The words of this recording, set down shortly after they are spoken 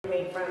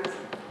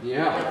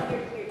Yeah. Like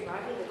you're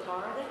driving the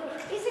car, they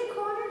go, is it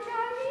corner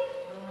driving?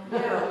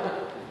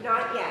 No,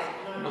 not yet.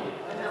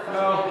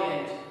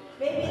 No.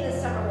 Maybe in the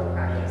summer we'll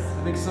practice.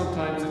 I think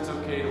sometimes it's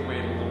okay to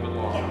wait a little bit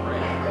longer, right?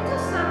 Yeah, until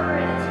summer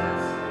and it's not.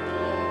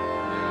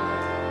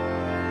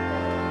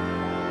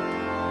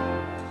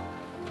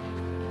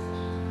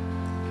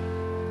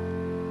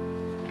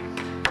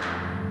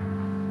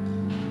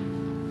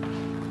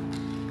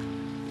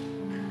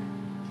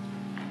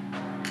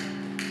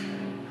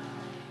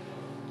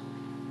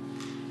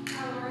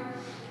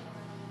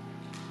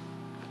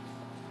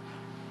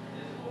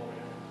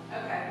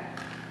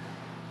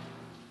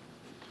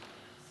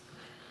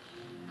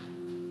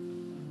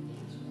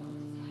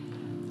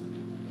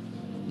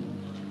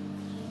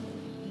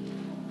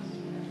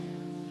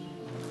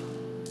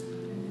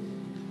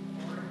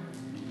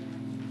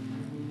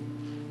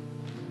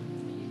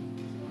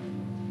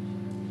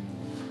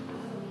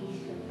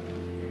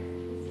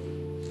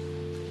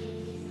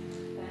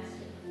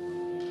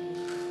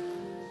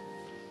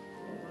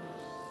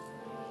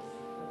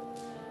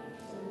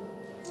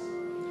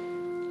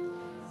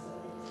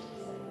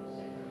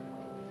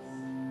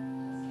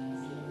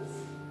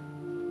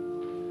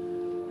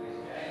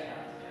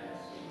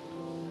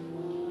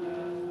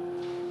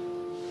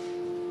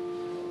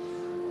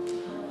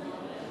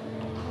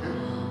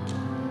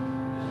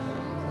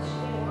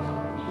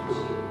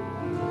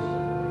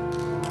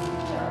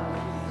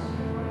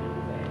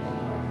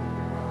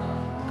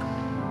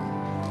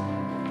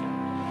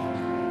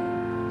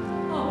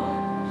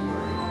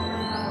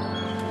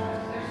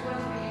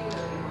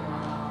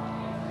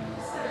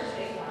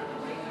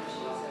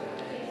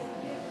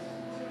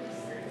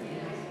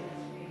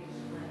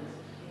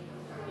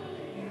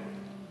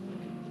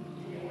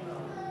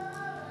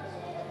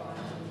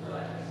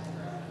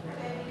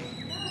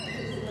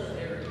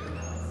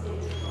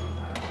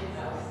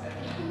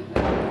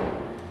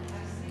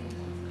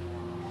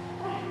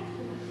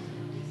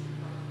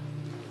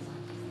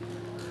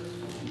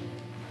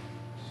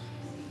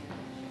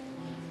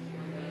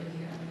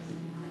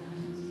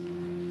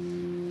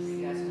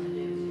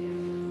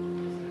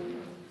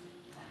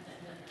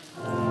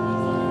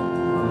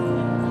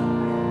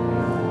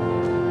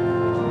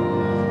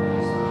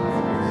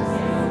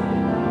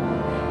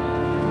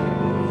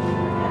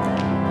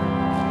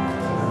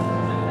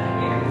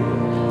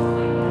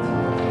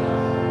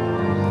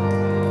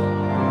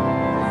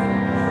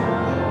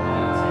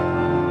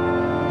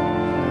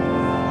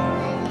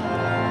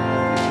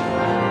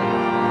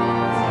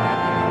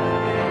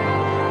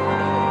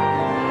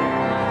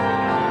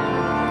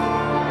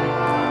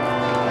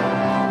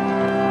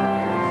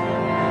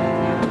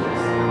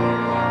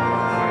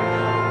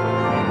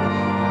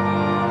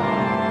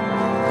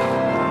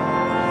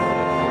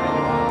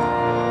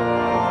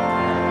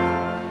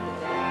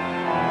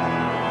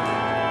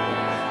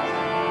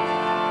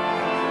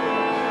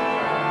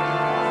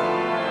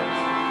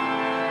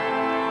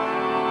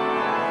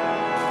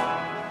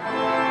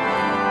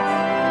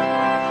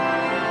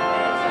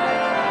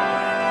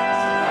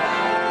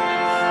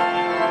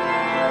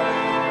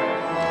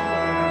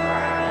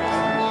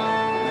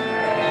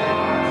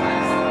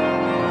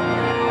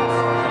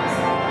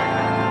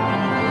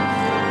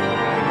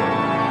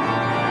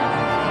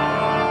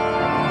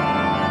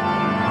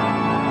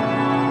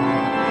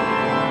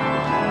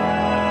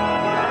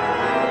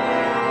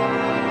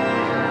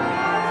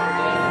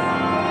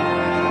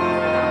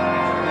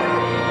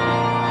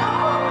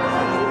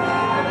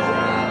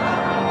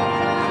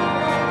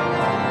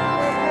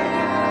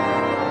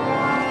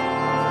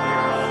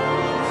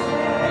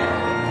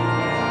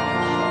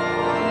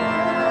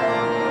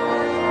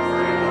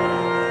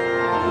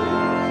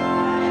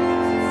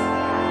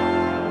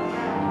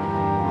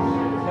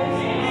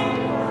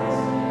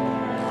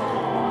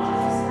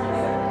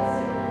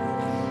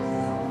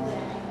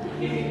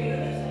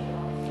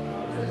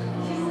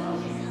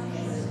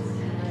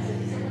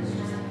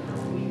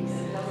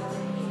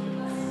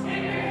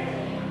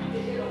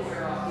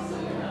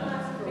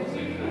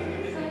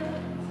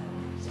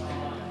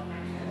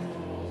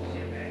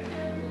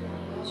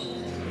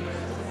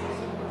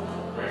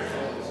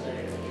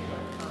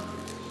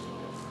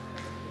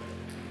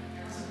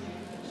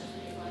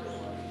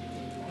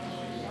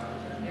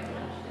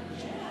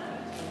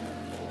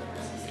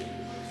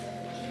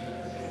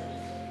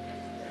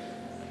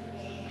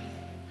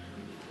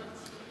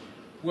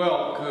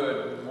 Well,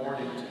 good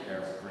morning to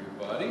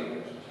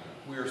everybody.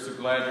 We are so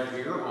glad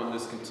you're here on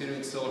this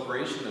continuing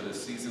celebration of the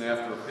season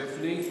after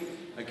Epiphany.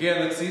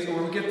 Again, that season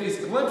where we get these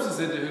glimpses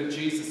into who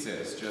Jesus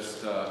is.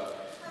 Just a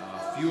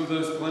few of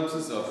those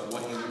glimpses of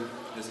what he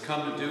has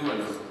come to do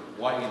and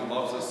why he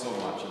loves us so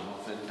much, and how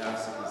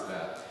fantastic is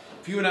that.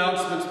 A few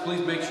announcements,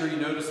 please make sure you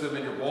notice them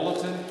in your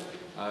bulletin.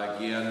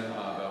 Again,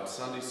 about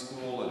Sunday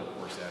school and, of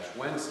course, Ash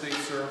Wednesday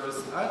service.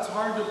 It's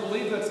hard to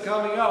believe that's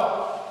coming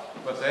up,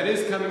 but that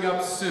is coming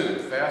up soon,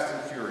 fast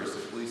and furious, so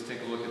please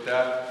take a look at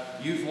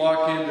that. Youth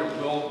Lock-In,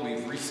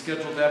 we've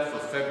rescheduled that for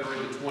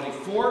February the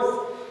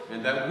 24th,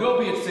 and that will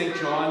be at St.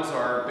 John's.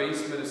 Our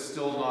basement is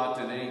still not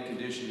in any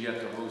condition yet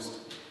to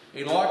host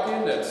a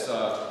lock-in. That's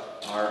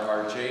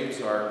our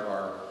James,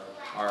 our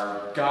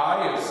Our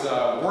guy is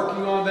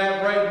working on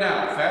that right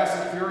now. Fast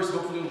and furious.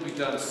 Hopefully it'll be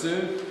done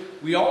soon.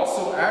 We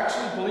also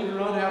actually, believe it or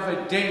not, have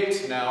a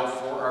date now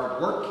for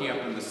our work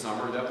camp in the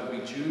summer. That will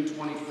be June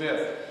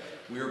 25th.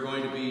 We are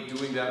going to be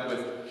doing that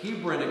with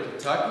Hebron in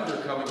Kentucky.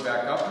 They're coming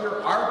back up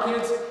here. Our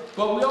kids,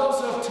 but we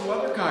also have 2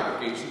 other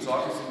congregations.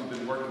 Obviously, we've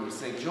been working with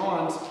St.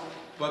 John's,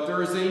 but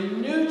there is a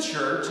new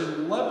church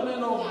in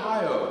Lebanon,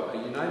 Ohio, a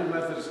United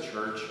Methodist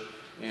church,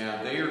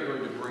 and they are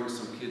going to bring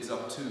some kids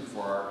up too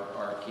for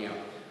our camp.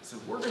 So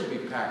we're going to be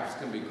packed.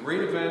 It's going to be a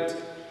great event.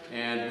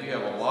 And we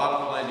have a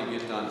lot of planning to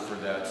get done for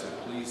that, so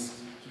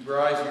please keep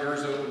your eyes and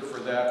ears open for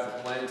that,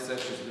 for planning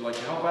sessions. We'd like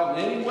to help out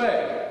in any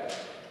way.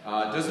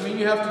 Doesn't mean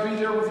you have to be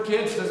there with the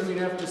kids, doesn't mean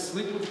you have to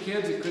sleep with the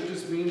kids. It could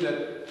just mean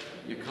that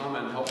you come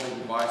and help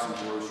maybe buy some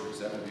groceries.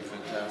 That would be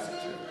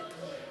fantastic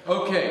too.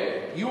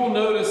 Okay, you will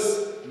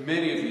notice,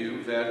 many of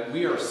you, that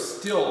we are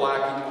still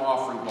lacking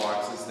offering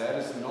boxes. That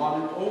is not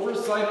an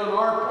oversight on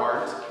our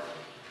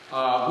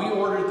part. We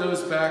ordered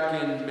those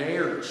back in May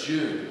or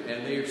June,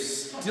 and they are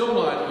still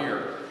not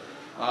here.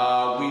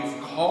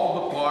 We've called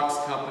the box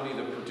company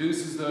that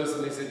produces those,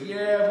 and they said,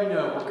 yeah, we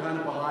know, we're kind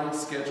of behind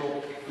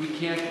schedule. We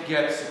can't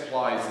get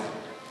supplies in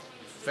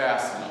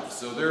fast enough.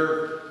 So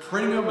they're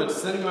printing them and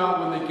sending them out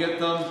when they get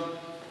them.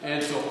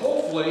 And so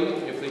hopefully,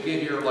 if they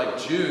get here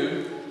like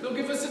June, they'll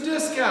give us a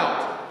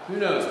discount. Who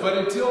knows? But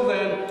until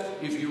then,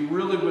 if you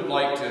really would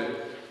like to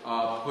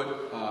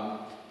put them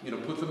in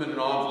an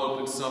envelope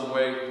in some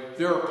way,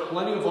 there are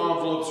plenty of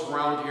envelopes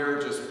around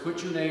here. Just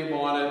put your name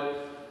on it.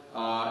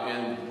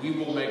 And we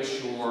will make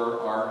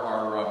sure,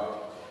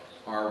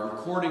 our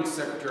recording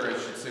secretary, I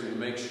should say, will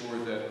make sure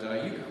that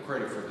you get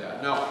credit for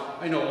that. Now,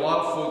 I know a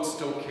lot of folks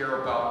don't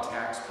care about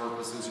tax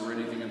purposes or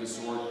anything of the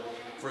sort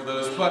for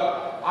those,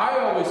 but I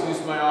always use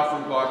my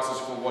offering boxes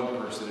for one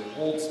person. It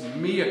holds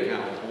me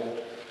accountable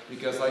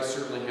because I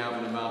certainly have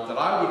an amount that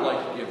I would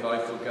like to give that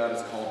I feel God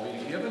has called me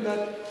to give, and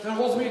that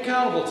holds me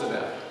accountable to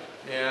that.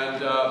 And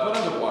but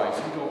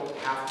otherwise, you don't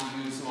have to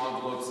use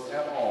envelopes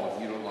at all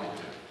if you don't like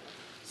to.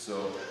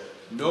 So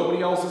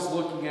nobody else is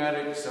looking at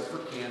it except for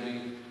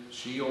Candy.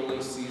 She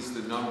only sees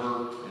the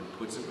number and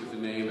puts it with the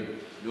name, and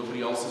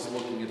nobody else is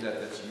looking at that.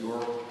 That's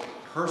your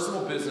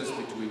personal business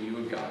between you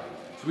and God.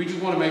 So we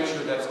just want to make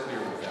sure that's clear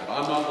with that.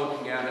 I'm not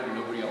looking at it, and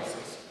nobody else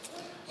is.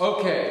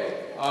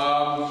 Okay,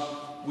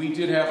 we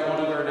did have one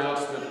other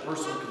announcement,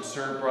 personal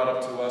concern brought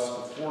up to us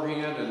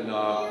beforehand, and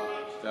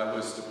that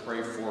was to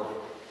pray for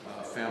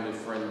family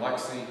friend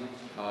Lexi,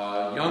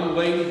 young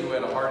lady who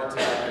had a heart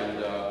attack,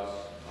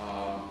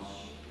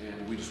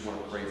 and we just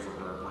want to pray for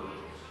her.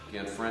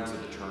 Again, friends of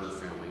the Turner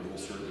family, and we'll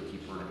certainly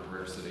keep her in our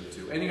prayers today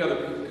too. Any other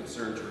people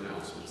concerns or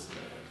announcements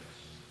today?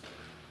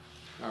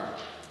 All right.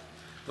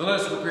 Then let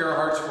us prepare our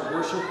hearts for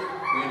worship.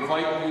 We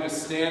invite you to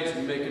stand as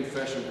we make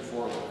confession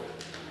before the Lord.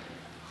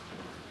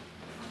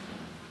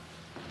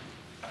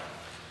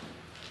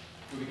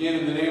 We begin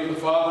in the name of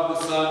the Father,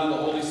 the Son, and the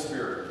Holy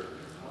Spirit.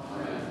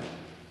 Amen.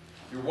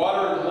 Your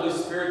water and the Holy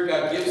Spirit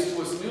God gives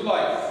to us new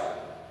life.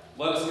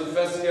 Let us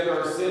confess together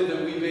our sin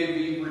that we may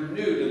be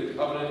renewed in the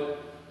covenant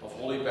of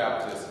holy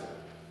baptism.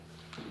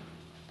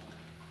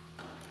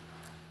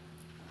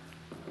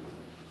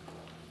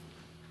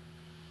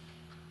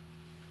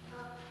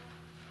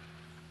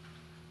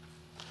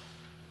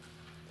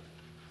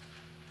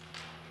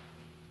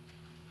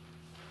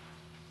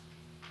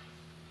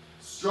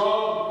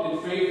 Strong and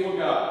faithful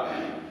God,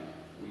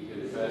 we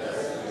confess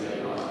that we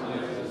have not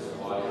lived as the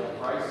body of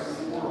Christ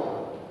in the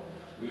world.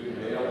 We have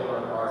veiled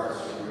our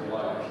hearts from your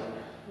light.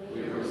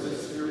 We have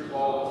resisted your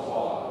call to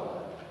follow.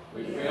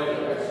 We failed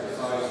to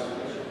exercise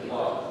your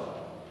love.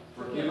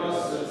 Forgive us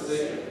for the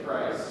sake of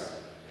Christ.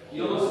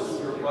 Heal us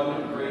with your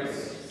abundant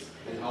grace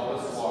and help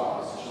us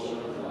walk as children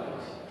of light.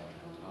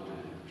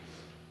 Amen.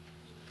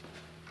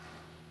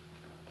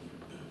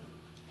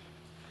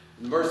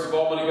 In the mercy of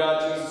Almighty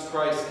God, Jesus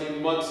Christ came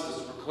amongst us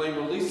to proclaim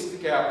release to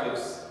the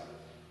captives,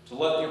 to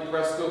let the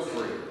oppressed go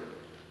free.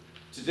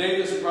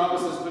 Today this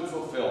promise has been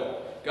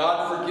fulfilled.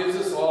 God forgives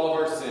us all of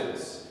our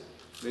sins.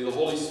 May the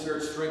Holy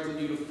Spirit strengthen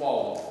you to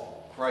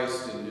follow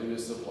Christ in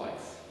newness of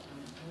life.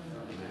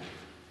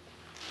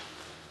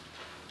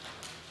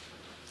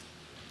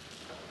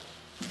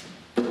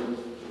 Amen.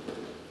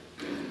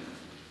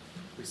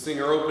 We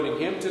sing our opening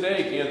hymn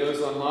today. Again,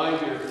 those online,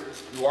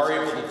 you are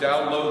able to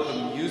download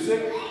the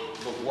music,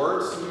 the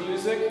words to the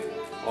music,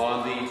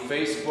 on the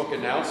Facebook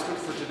announcement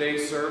for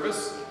today's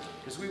service,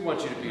 because we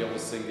want you to be able to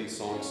sing these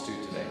songs too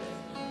today.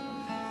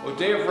 O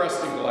day of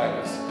rest and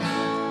gladness.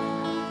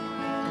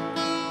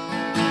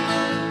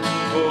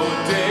 O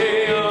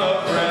day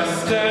of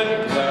rest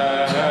and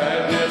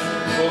gladness,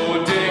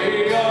 O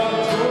day of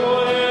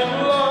joy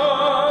and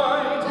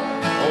light,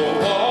 O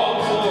balm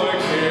for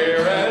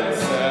care and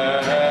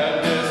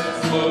sadness,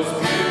 most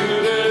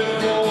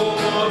beautiful,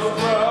 most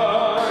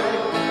bright,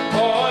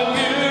 on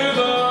you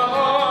the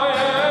high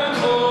and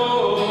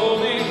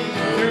holy,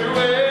 through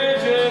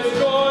ages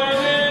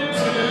joined in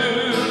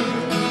tune,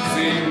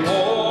 sing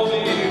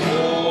holy,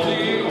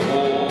 holy,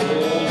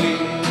 holy,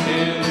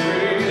 in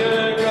three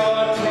to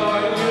God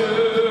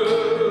triune.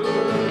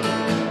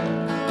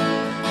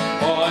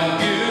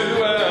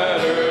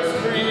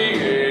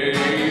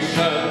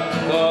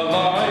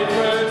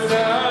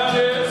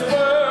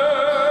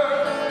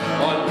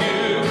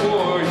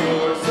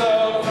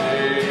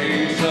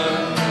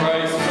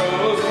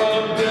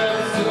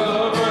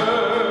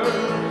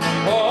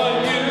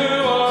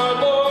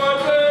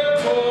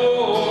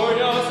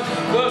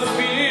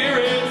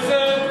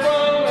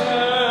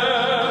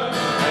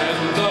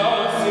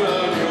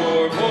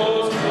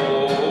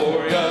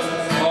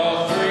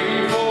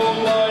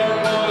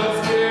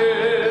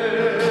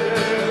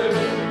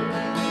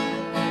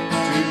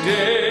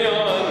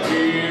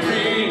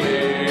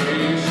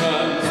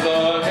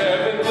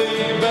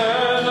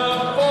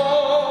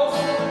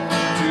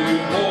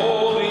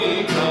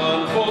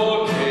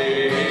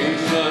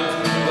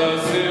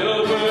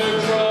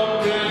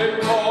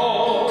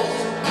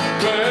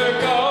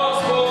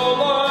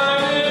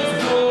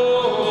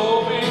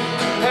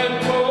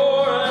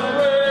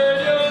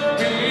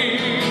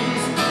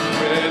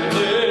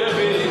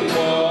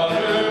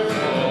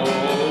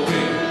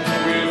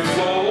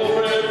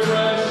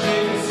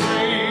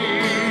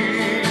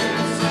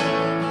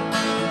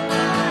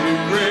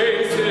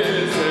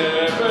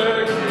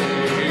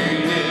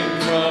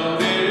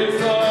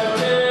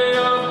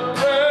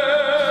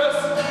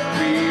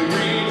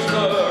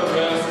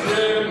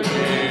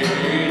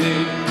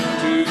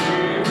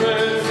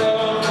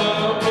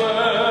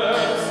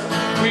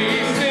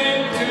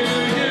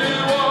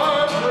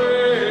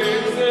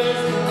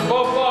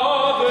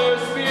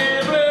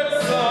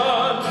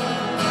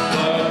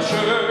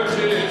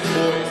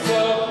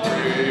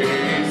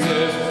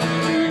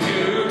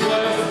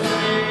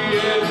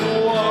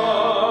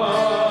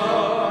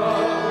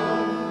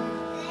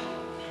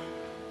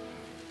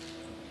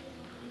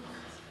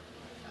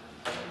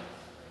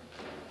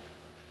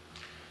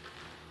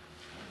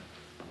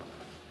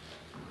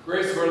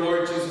 Grace of our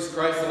Lord Jesus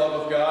Christ, the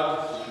love of God,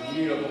 and the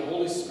communion of the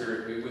Holy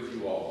Spirit be with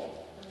you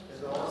all.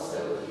 And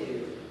also with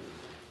you.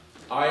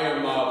 I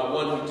am the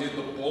one who did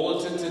the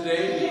bulletin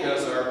today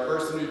because our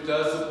person who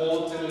does the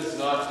bulletin is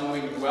not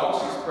doing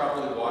well. She's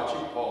probably watching.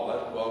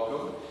 Paula,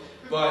 welcome.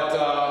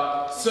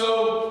 But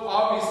so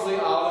obviously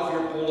out of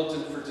your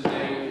bulletin for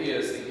today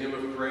is the hymn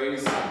of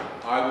praise.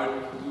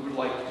 We would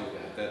like to do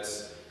that.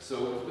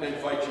 So I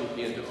invite you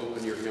again to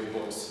open your hymn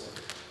books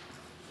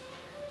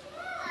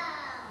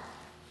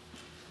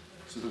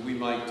so that we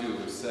might do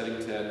setting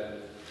 10,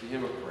 the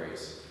hymn of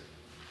praise.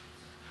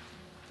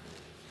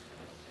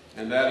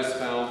 And that is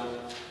found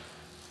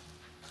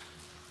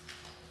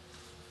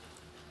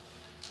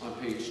on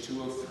page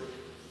 203.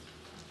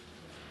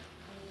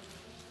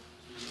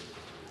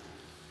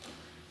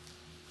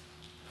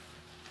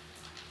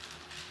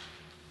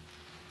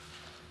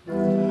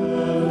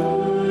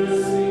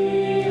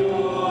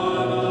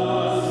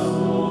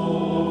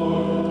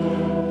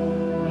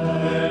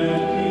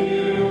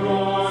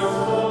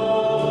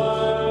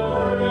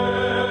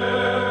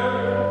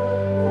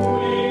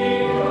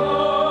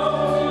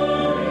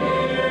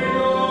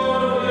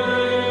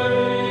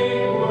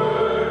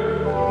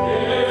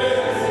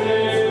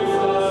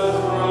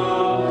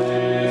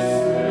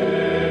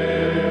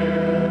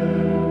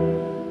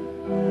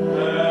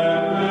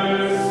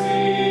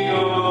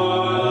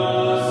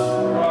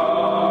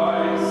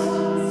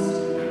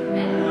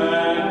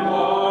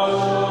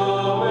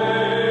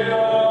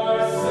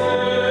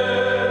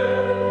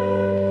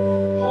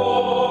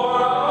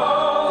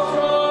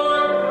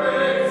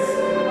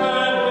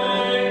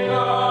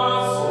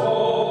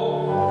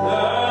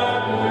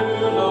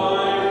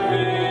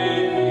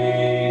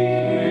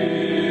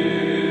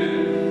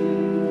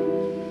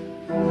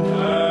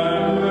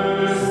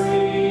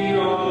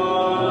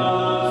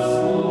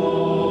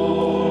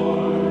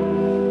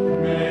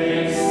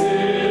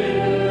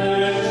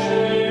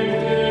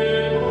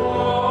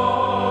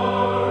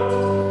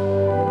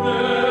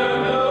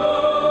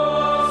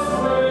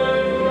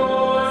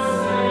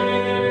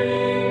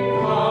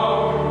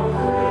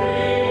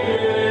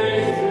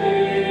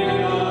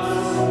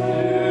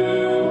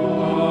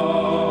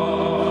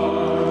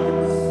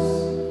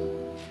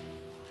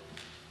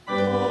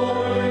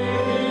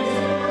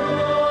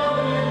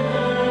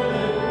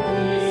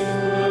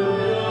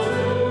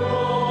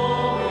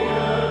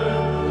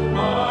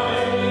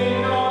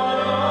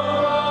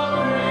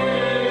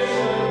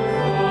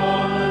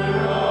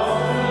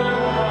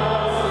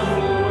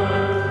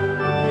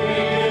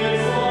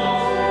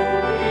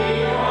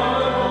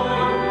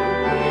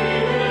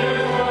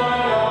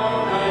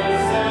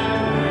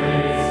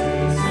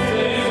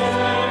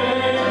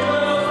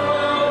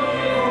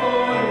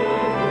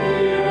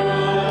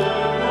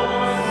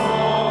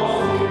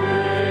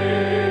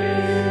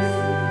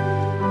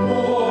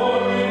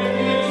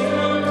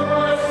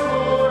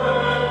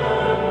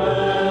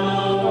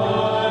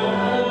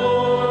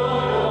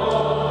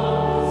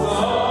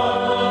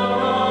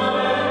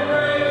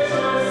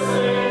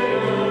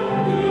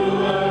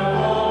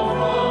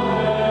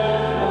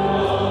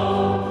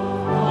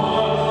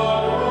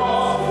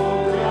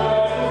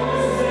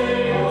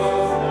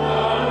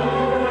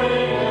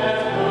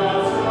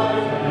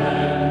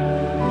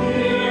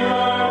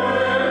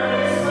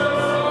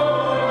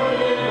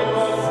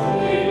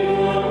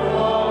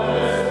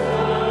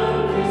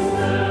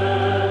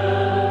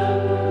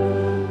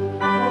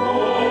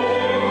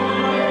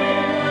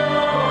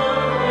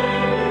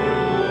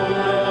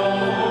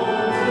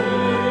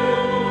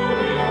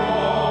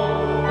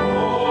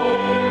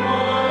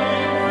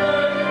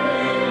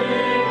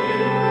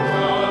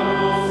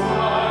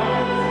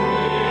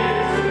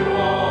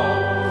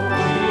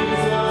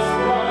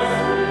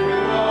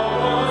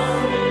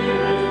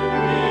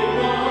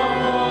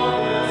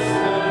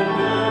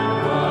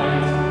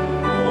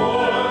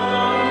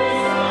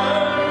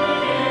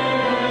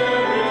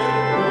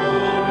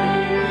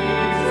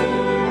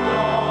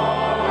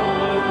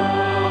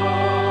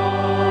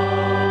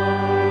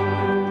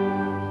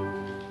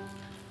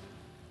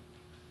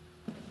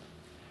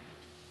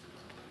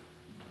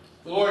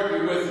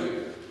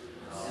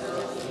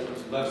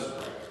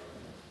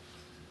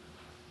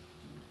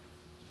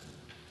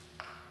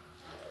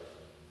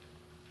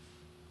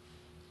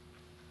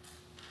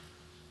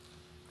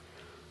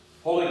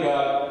 Holy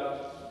God,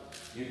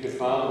 you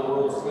confound the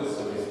world's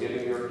wisdom in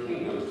giving your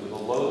kingdom to the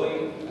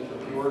lowly and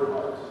the pure in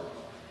heart.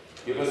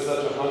 Give us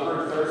such a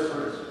hunger and thirst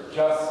for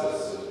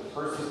justice and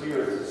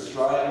perseverance and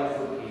striving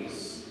for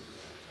peace,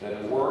 that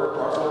in word,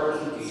 our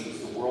words and deeds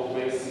the world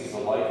may see the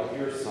light of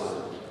your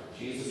Son,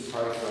 Jesus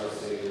Christ our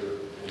Savior.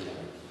 Amen.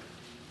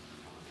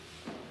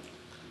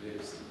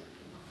 Yes.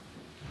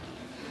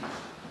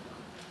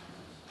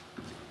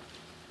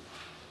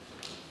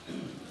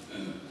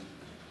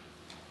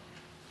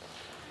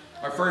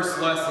 Our first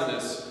lesson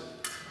is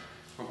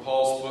from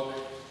Paul's book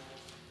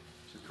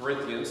to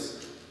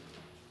Corinthians.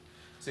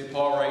 St.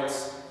 Paul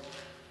writes,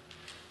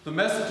 "The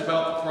message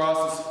about the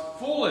cross is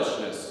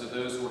foolishness to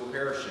those who are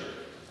perishing,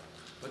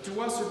 but to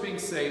us who are being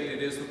saved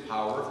it is the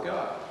power of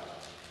God.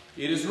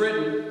 It is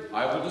written,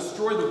 I will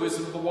destroy the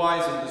wisdom of the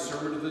wise, and the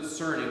discernment of the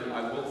discerning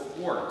I will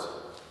thwart.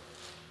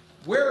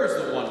 Where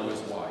is the one who is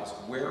wise?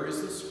 Where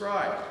is the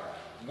scribe?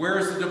 Where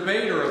is the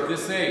debater of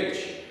this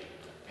age?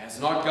 Has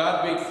not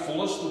God made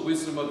foolish the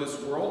wisdom of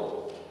this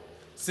world?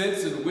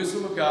 Since in the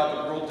wisdom of God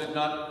the world did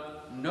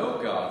not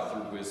know God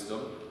through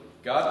wisdom,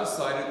 God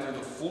decided through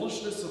the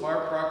foolishness of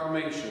our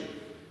proclamation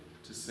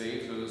to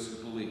save those who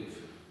believe.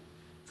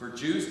 For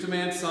Jews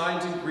demand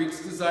signs and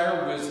Greeks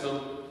desire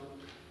wisdom,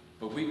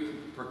 but we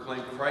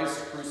proclaim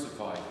Christ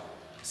crucified,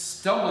 a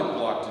stumbling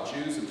block to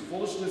Jews and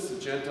foolishness to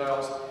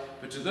Gentiles,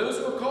 but to those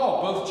who are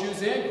called, both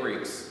Jews and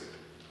Greeks,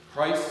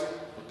 Christ,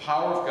 the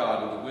power of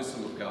God and the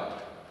wisdom of God.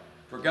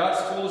 For God's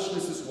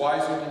foolishness is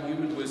wiser than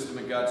human wisdom,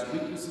 and God's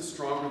weakness is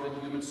stronger than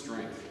human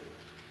strength.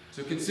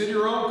 So consider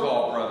your own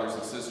call, brothers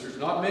and sisters.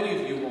 Not many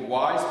of you were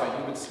wise by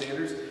human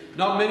standards.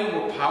 Not many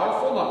were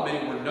powerful. Not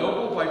many were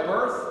noble by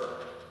birth.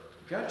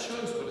 God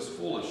chose what is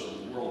foolish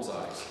in the world's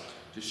eyes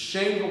to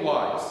shame the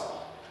wise.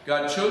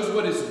 God chose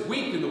what is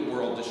weak in the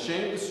world to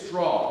shame the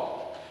strong.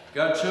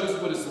 God chose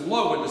what is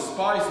low and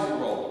despised in the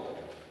world,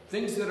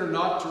 things that are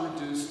not to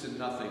reduce to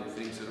nothing,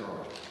 things that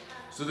are,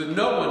 so that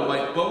no one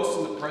might boast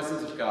in the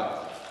presence of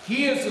God.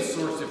 He is the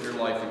source of your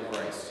life in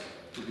Christ,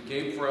 who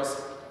became for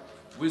us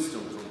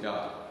wisdom from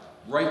God,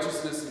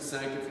 righteousness and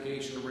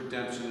sanctification and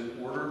redemption,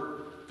 in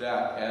order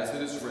that, as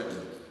it is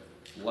written,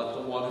 let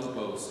the one who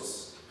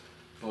boasts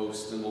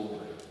boast in the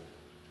Lord.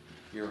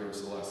 Here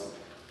ends the lesson.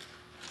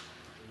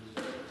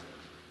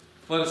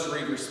 Let us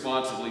read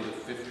responsibly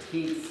the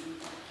 15th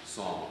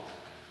Psalm.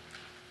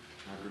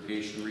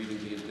 Congregation reading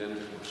the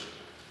indented portion.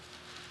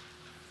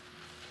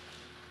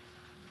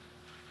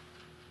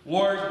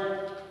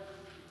 Lord,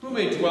 who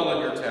may dwell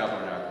in your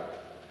tabernacle?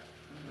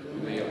 Who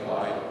may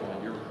abide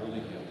upon your holy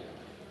hill?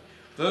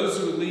 Those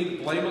who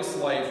lead a blameless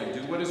life and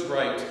do what is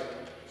right,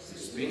 they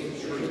speak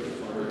the truth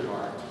from their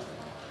heart.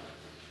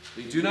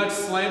 They do not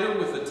slander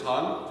with the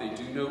tongue. They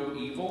do no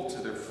evil to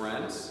their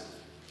friends.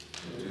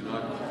 They do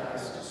not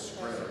cast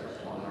discredit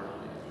upon our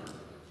neighbor.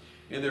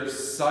 In their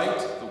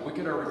sight, the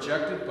wicked are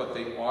rejected, but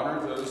they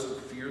honor those who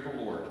fear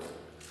the Lord.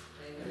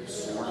 They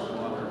sworn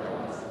upon their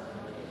oath.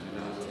 Do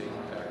not take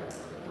back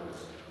their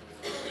words.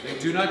 They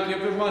do not give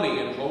their money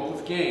in hope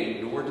of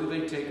gain, nor do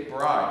they take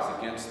bribes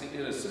against the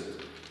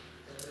innocent.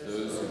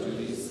 Those who do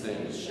these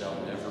things shall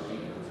never be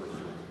overthrown.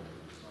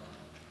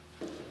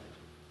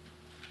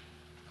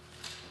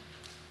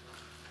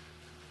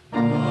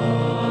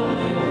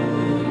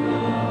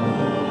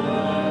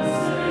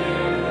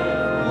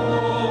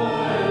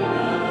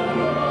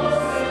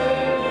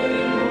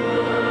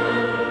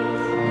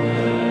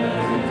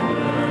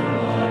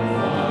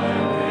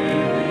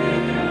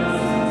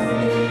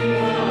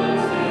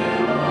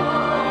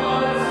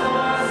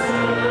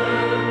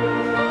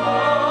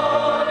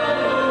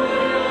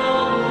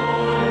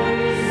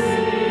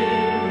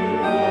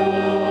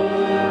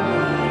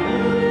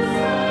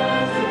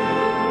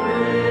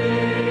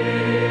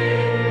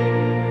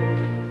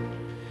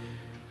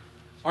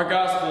 Our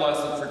gospel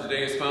lesson for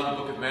today is found in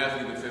the book of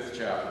Matthew, the 5th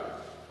chapter.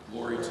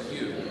 Glory to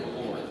you,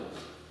 O Lord.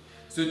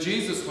 So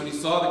Jesus, when he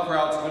saw the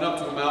crowds, went up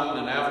to a mountain,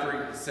 and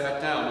after he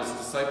sat down, his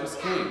disciples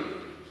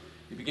came.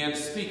 He began to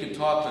speak and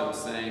taught them,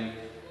 saying,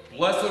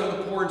 Blessed are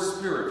the poor in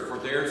spirit, for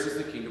theirs is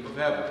the kingdom of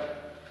heaven.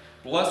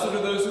 Blessed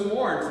are those who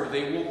mourn, for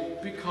they will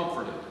be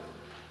comforted.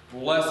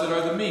 Blessed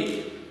are the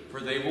meek,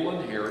 for they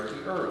will inherit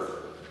the earth.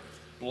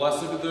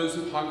 Blessed are those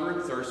who hunger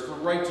and thirst for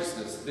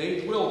righteousness.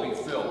 They will be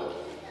filled.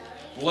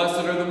 Blessed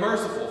are the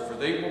merciful, for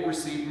they will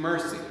receive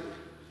mercy.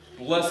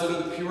 Blessed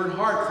are the pure in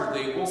heart, for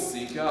they will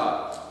see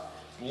God.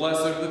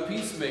 Blessed are the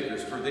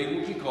peacemakers, for they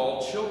will be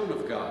called children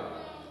of God.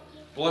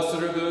 Blessed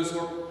are those who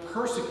are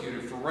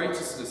persecuted for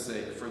righteousness'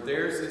 sake, for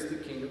theirs is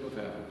the kingdom of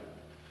heaven.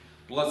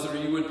 Blessed are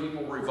you when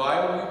people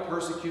revile you,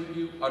 persecute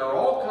you, utter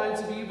all kinds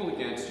of evil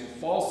against you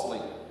falsely,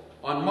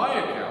 on my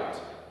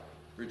account.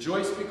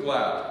 Rejoice, be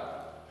glad,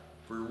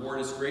 for your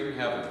reward is great in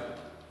heaven,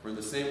 for in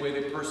the same way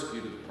they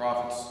persecuted the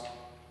prophets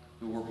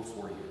who were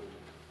before you.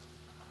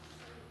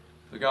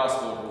 The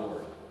gospel of the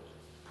Lord.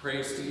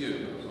 Praise to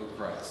you, O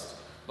Christ.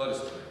 Let us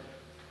pray.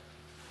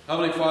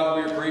 Heavenly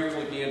Father, we are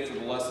grateful again for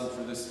the lesson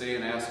for this day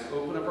and ask you to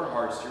open up our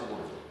hearts to your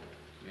word.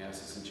 We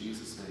ask this in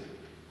Jesus' name.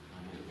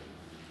 Amen.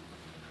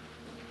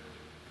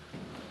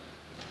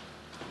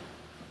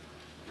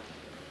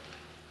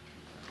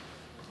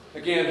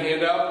 Again,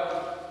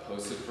 handout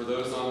posted for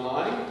those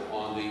online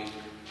on the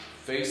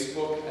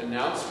Facebook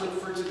announcement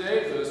for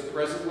today. Those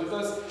present with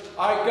us,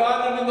 I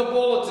got it in the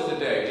bulletin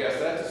today. Yes,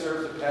 that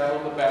deserves a pat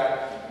on the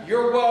back.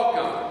 You're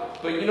welcome.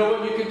 But you know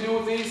what you can do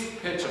with these?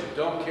 Pitch them.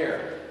 Don't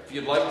care. If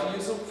you'd like to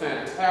use them,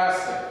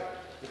 fantastic.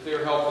 If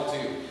they're helpful to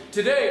you.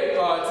 Today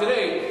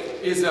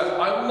is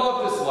I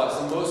love this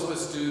lesson. Most of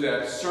us do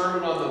that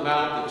Sermon on the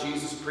Mount that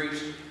Jesus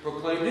preached,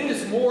 proclaimed. It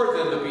is more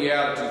than the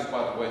Beatitudes,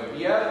 by the way. The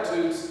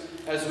Beatitudes,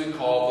 as we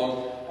call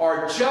them,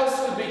 are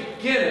just the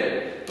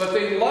beginning, but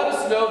they let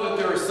us know that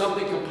there is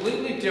something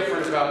completely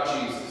different about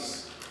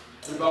Jesus.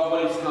 and about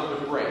what he's come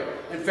to bring.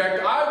 In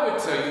fact, I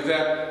would tell you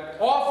that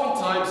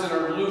oftentimes in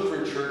our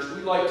Lutheran church,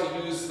 we like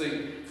to use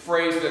the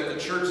phrase that the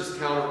church is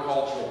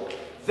countercultural.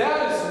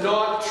 That is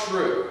not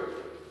true.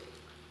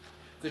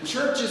 The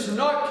church is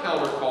not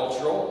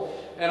countercultural,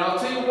 and I'll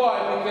tell you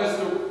why,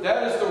 because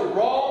that is the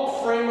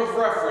wrong frame of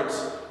reference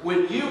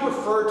when you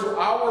refer to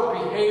our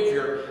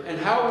behavior and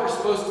how we're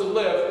supposed to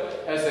live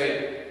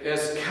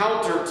as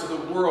counter to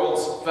the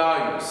world's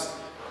values.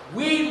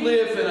 We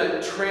live in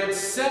a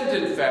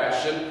transcendent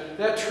fashion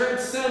that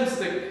transcends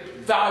the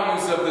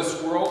values of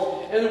this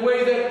world in a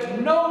way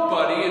that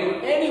nobody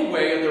in any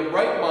way in their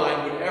right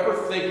mind would ever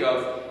think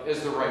of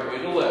as the right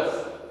way to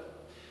live.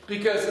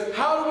 Because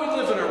how do we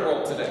live in our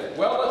world today?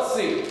 Well, let's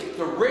see.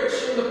 The rich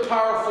and the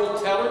powerful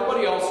tell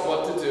everybody else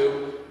what to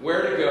do,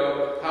 where to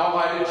go, how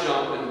high to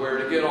jump, and where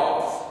to get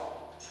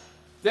off.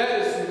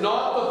 That is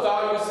not the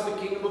values of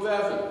the kingdom of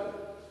heaven.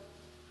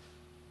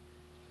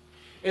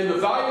 In the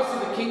values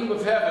of the kingdom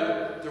of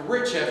heaven, the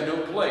rich have no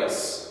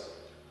place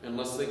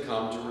unless they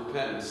come to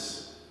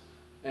repentance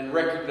and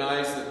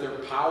recognize that their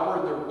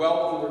power, their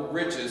wealth, and their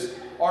riches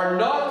are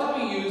not to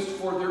be used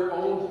for their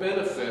own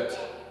benefit,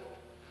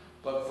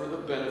 but for the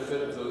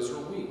benefit of those who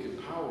are weak and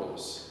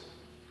powerless.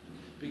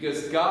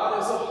 Because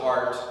God has a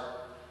heart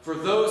for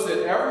those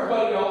that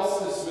everybody else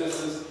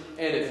dismisses,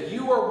 and if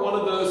you are one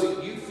of those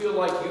that you feel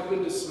like you've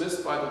been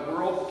dismissed by the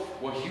world,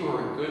 well, you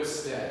are in good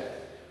stead,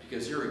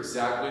 because you're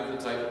exactly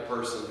the type of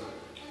person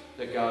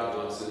that God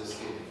wants in his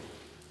kingdom.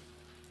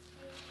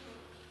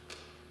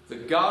 The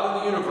God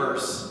of the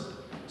universe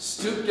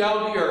stooped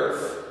down to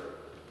earth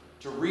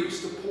to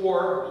reach the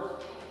poor,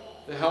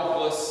 the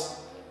helpless,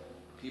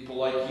 people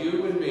like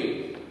you and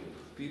me,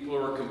 people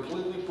who are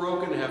completely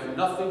broken and have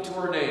nothing to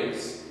our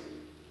names,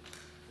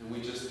 and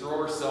we just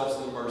throw ourselves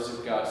in the mercy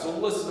of God. So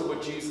listen to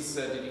what Jesus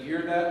said. Did you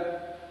hear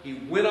that? He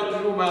went up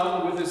to a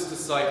mountain with his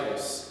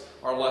disciples.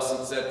 Our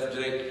lesson said for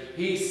today.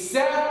 He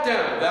sat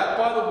down. That,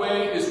 by the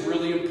way, is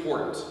really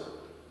important.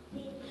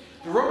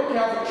 The Roman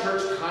Catholic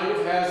Church kind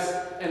of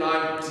has an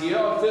idea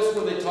of this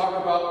when they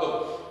talk about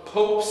the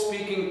Pope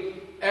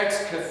speaking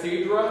ex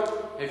cathedra.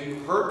 Have you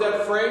heard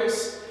that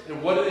phrase?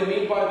 And what do they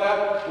mean by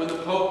that? When the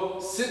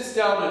Pope sits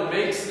down and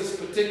makes this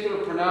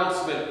particular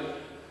pronouncement,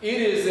 it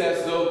is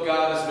as though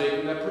God is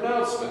making that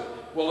pronouncement.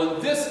 Well,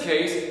 in this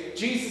case,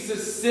 Jesus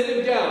is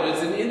sitting down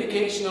as an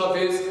indication of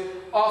his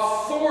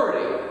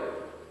authority,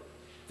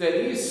 that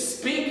he is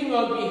speaking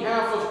on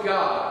behalf of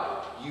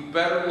God. You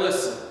better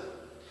listen.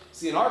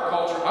 See, in our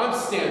culture, I'm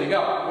standing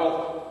up.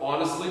 Well,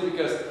 honestly,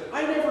 because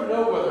I never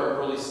know whether I'm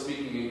really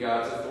speaking in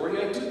God's authority.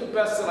 I do the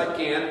best that I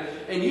can,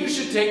 and you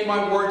should take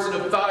my words and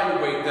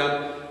evaluate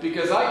them,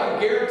 because I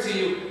can guarantee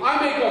you I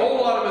make a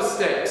whole lot of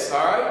mistakes,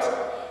 all right?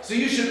 So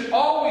you should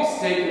always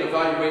take and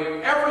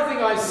evaluate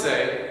everything I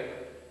say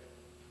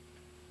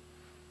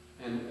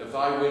and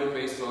evaluate it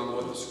based on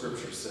what the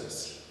Scripture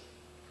says.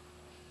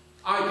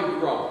 I can be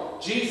wrong.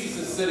 Jesus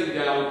is sitting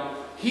down.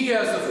 He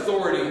has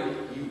authority.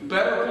 You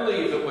better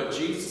believe that what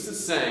Jesus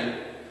is saying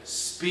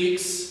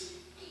speaks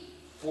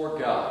for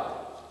God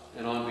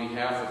and on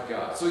behalf of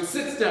God. So he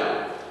sits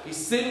down. He's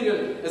sitting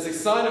as a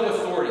sign of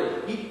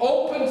authority. He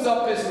opens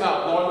up his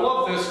mouth. Now, I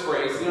love this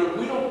phrase.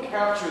 We don't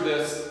capture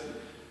this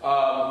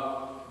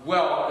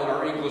well in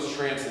our English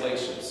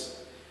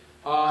translations.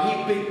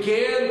 He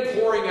began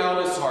pouring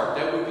out his heart.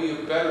 That would be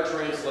a better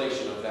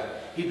translation of that.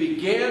 He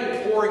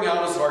began pouring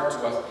out his heart to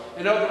us.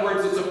 In other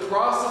words, it's a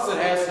process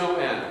that has no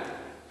end.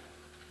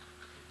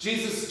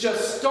 Jesus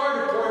just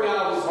started pouring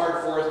out his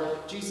heart for us.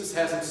 Jesus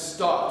hasn't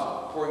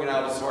stopped pouring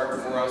out his heart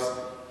for us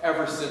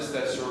ever since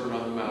that Sermon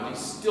on the Mount.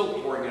 He's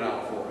still pouring it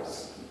out for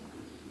us.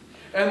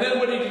 And then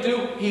what did he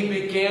do? He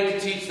began to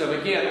teach them.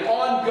 Again,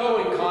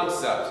 ongoing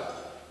concept.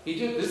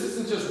 This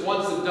isn't just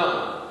once and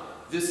done.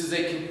 This is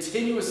a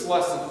continuous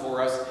lesson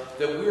for us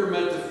that we're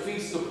meant to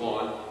feast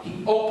upon.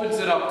 He opens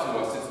it up to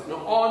us. It's an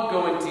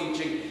ongoing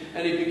teaching.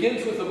 And he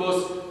begins with the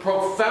most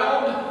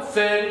profound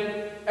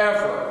thing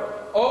ever.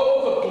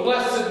 Oh, the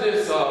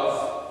blessedness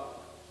of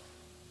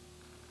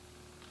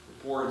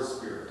the poor in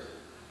spirit.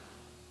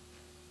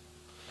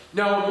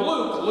 Now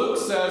in Luke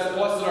says,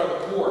 blessed are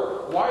the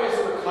poor. Why is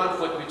there a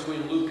conflict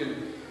between Luke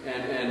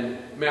and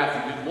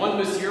Matthew? Did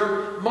one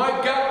mishear? My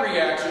gut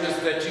reaction is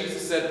that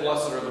Jesus said,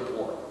 blessed are the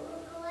poor.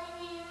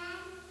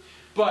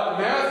 But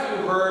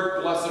Matthew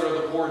heard, blessed are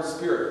the poor in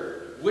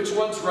spirit. Which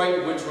one's right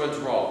and which one's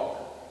wrong?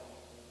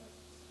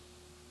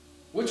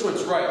 Which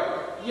one's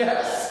right?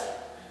 Yes,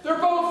 they're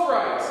both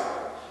right.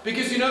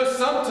 Because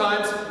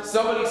sometimes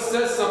somebody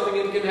says something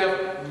and it can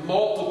have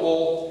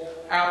multiple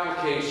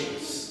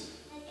applications.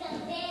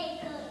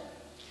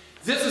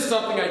 This is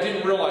something I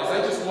didn't realize.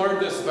 I just learned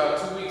this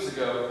about 2 weeks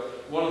ago.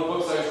 One of the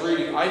books I was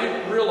reading. I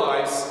didn't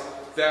realize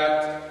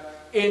that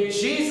in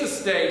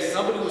Jesus' day,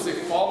 somebody who was a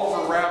follower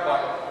of a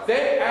rabbi,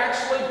 they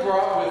actually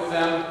brought with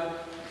them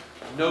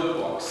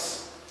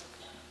notebooks.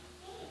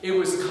 It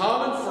was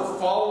common for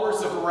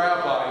followers of a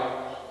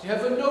rabbi to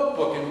have a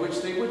notebook in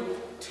which they would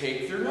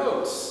take their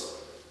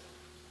notes.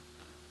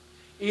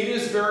 it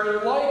is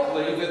very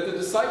likely that the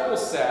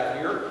disciples sat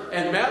here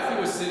and Matthew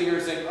was sitting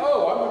here saying,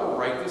 oh, I'm going to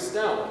write this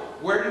down.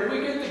 Where did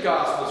we get the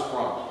Gospels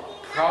from?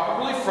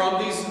 Probably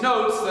from these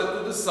notes that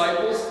the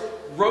disciples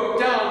wrote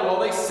down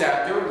while they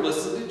sat there and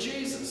listened to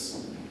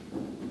Jesus.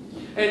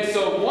 And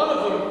so one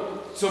of them,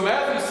 so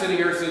Matthew's sitting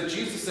here and said,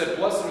 Jesus said,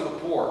 blessed are the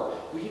poor.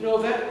 Well, you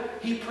know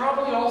that? He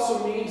probably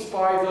also means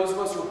by those of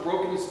us who are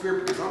broken in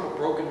spirit, because I'm a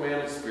broken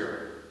man in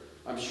spirit.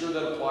 I'm sure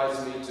that applies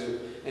to me too.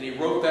 And he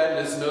wrote that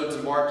in his notes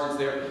and margins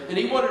there. And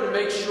he wanted to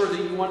make sure that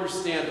you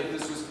understand that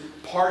this was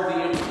part of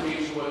the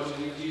implication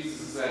of what Jesus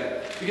is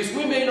saying. Because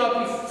we may not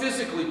be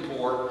physically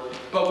poor,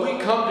 but we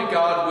come to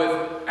God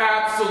with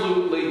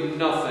absolutely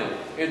nothing.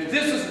 And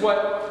this is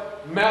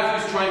what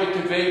Matthew's trying to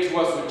convey to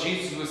us what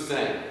Jesus was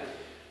saying.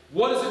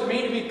 What does it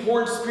mean to be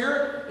poor in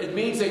spirit? It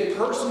means a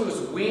person who is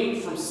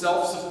weaned from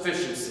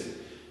self-sufficiency.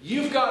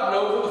 You've gotten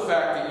over the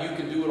fact that you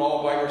can do it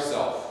all by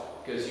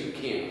yourself, because you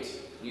can't.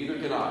 Neither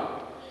can I.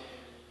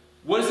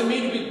 What does it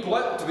mean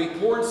to be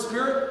poor in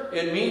spirit?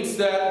 It means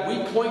that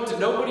we point to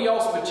nobody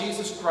else but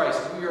Jesus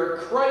Christ. We are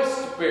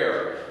Christ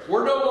bearer.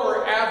 We're no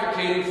longer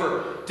advocating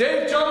for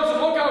Dave Jones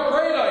and look how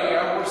great I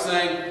am. We're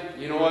saying,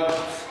 you know what?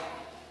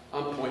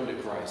 I'm pointing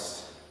to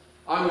Christ.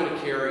 I'm going to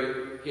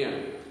carry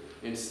him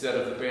instead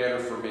of the banner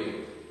for me.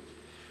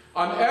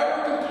 I'm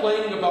ever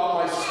complaining about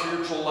my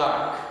spiritual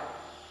lack.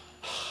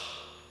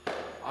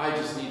 I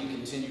just need to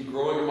continue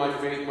growing in my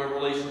faith, my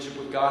relationship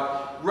with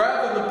God,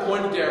 rather than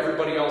pointing to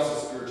everybody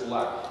else's spiritual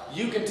lack.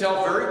 You can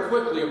tell very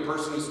quickly a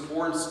person who's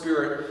poor in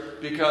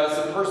spirit, because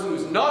a person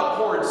who's not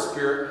poor in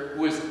spirit,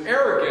 who is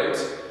arrogant,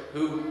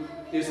 who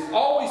is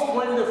always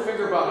pointing their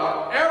finger about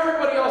how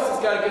everybody else has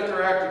got to get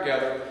their act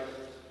together,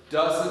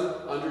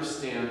 doesn't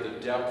understand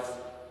the depth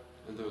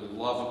and the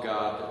love of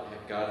God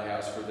that God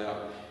has for them,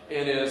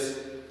 and is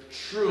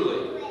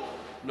truly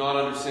not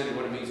understanding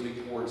what it means to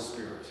be poor in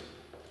spirit.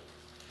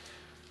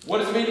 What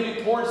does it mean to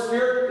be poor in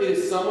spirit? It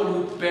is someone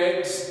who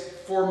begs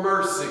for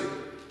mercy.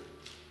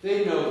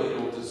 They know they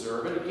don't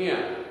deserve it.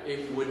 Again,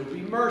 it wouldn't be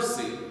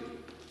mercy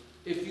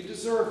if you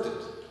deserved it.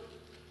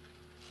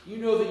 You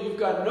know that you've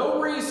got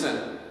no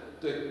reason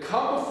to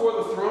come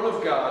before the throne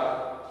of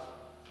God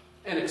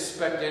and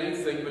expect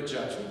anything but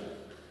judgment.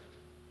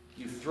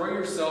 You throw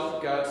yourself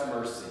at God's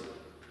mercy.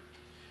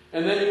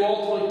 And then you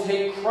ultimately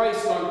take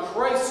Christ on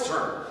Christ's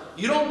term.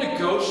 You don't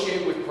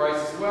negotiate with Christ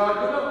and say, well, you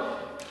know,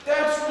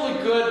 that's really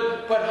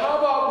good, but how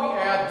about we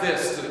add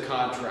this to the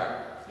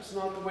contract? It's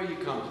not the way you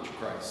come to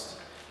Christ.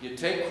 You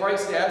take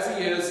Christ as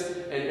he is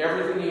and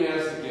everything he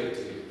has to give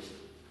to you.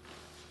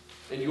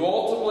 And you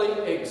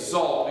ultimately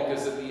exalt,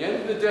 because at the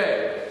end of the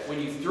day, when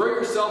you throw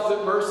yourself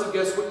at mercy,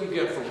 guess what you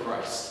get from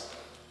Christ?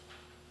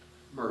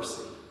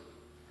 Mercy.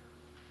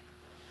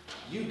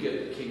 You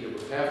get the kingdom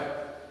of heaven.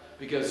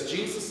 Because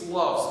Jesus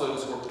loves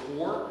those who are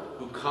poor,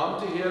 who come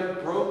to him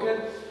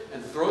broken,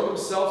 and throw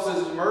themselves at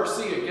his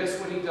mercy, and guess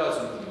what he does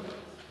with you?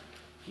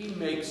 He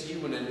makes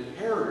you an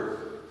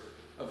inheritor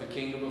of the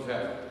kingdom of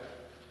heaven.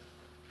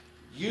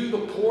 You, the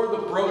poor,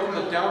 the broken,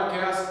 the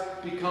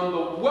downcast, become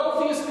the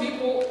wealthiest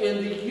people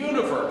in the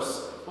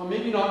universe. Well,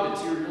 maybe not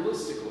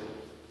materialistically,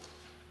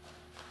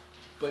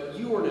 but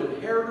you are an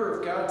inheritor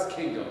of God's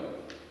kingdom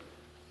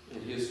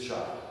and his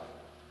child.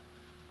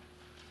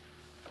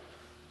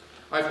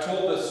 I've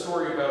told this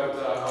story about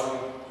how we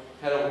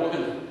had a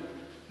woman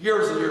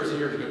years and years and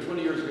years ago,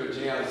 20 years ago,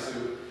 Janice,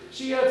 who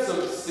she had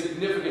some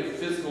significant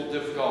physical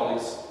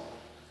difficulties.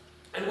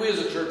 And we as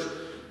a church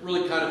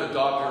really kind of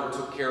adopted her and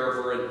took care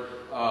of her. And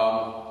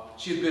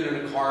she had been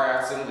in a car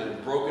accident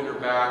and broken her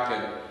back.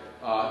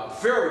 And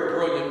very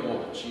brilliant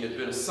woman. She had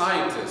been a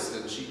scientist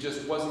and she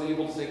just wasn't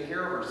able to take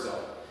care of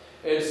herself.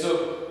 And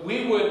so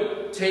we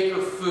would take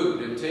her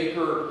food and take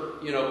her,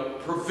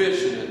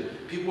 provision.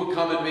 And people would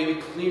come and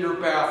maybe clean her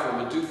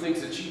bathroom and do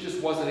things that she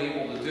just wasn't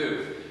able to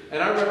do.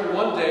 And I remember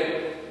one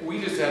day, we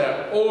just had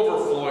an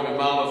overflowing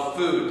amount of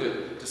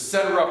food to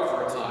set her up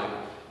for a time.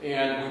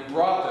 And we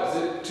brought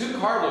this, 2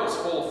 carloads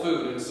full of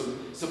food and some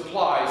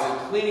supplies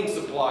and cleaning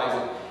supplies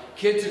and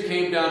kids who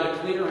came down to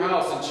clean her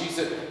house. And she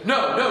said,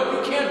 no,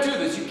 you can't do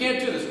this. You can't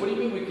do this. What do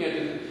you mean we can't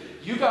do this?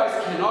 You guys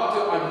cannot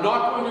do it. I'm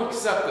not going to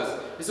accept this.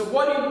 I said,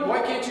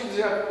 why can't you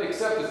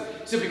accept this?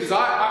 He said, because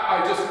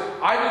I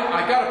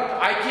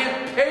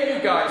can't pay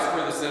you guys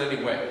for this in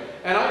any way.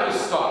 And I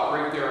just stopped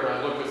right there and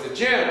I looked and said,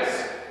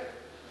 Janice,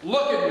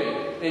 look at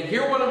me and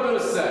hear what I'm going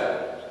to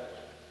say.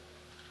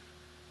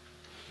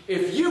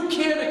 If you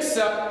can't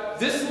accept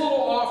this little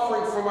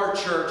offering from our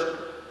church,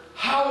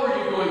 how are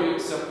you going to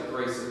accept the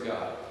grace of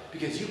God?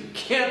 Because you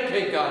can't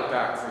pay God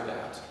back for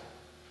that.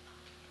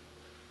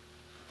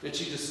 And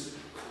she just,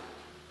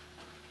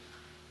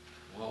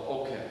 well,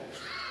 okay.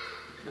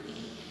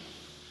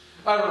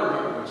 I don't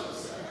remember what she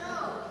said.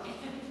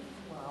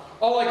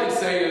 All I can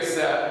say is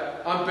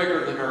that I'm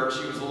bigger than her.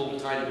 She was a little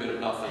tiny bit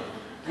of nothing.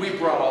 We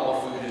brought all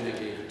the food in and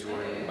gave it to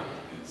her anyway.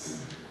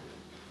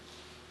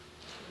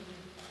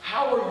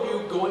 How are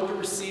you going to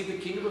receive the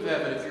kingdom of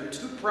heaven if you're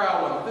too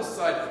proud on this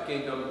side of the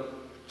kingdom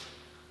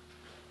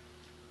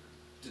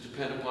to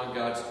depend upon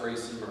God's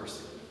grace and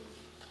mercy?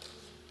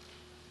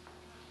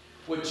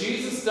 What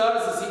Jesus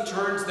does is he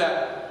turns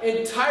that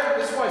entire,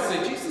 that's why I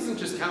say Jesus isn't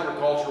just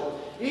countercultural.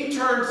 He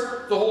turns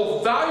the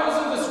whole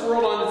values of this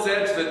world on its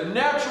edge, the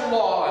natural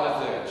law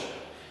on its edge.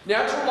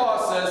 Natural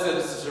law says that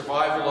it's the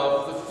survival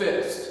of the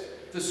fittest,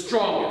 the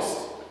strongest.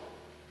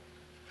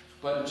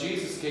 But in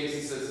Jesus' case, he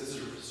says it's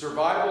the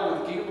survival in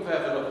the kingdom of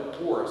heaven of the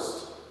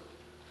poorest.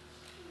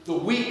 The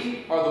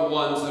weak are the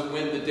ones that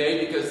win the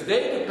day because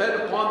they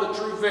depend upon the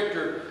true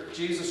victor,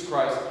 Jesus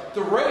Christ.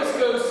 The race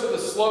goes to the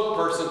slow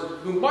person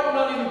who might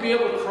not even be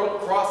able to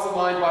cross the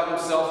line by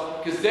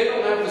themselves because they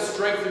don't have the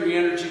strength or the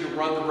energy to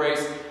run the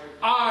race.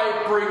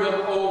 I bring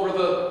them over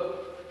the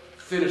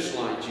finish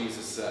line,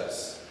 Jesus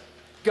says.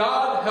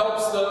 God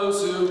helps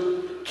those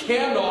who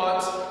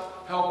cannot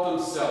help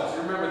themselves.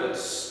 You remember that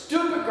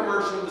stupid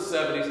commercial in the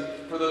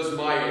 70s, for those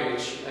my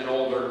age and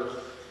older,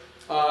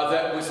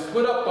 that was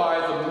put up by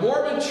the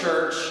Mormon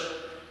church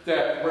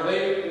where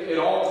it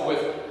all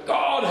with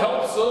God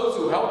helps those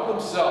who help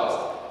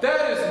themselves.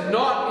 That is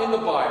not in the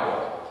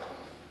Bible.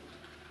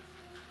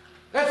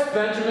 That's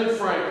Benjamin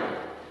Franklin.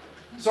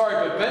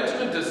 Sorry, but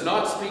Benjamin does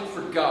not speak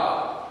for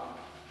God.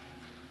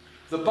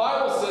 The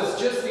Bible says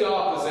just the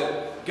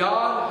opposite.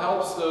 God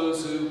helps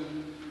those who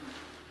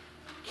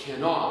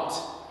cannot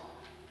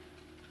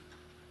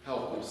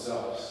help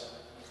themselves.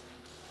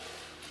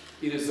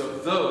 It is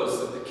of those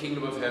that the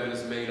kingdom of heaven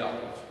is made up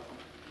of.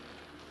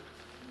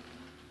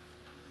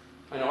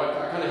 I know,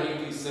 I kind of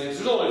hate these things.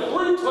 There's only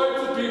 3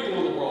 types of people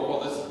in the world.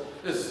 Well,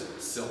 this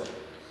is silly.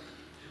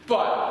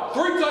 But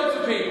 3 types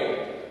of people.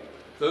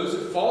 Those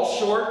who fall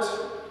short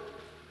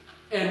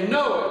and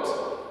know it.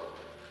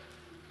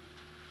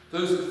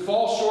 Those who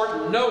fall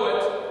short and know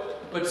it,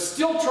 but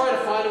still try to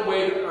find a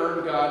way to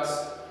earn God's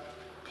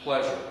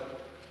pleasure.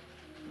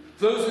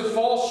 Those who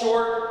fall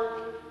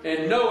short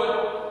and know it.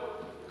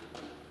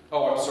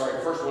 Oh, I'm sorry.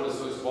 First one is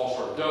those who fall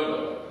short, don't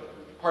know it.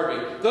 Pardon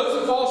me. Those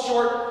who fall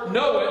short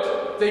know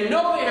it. They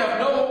know they have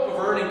no hope of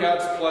earning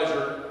God's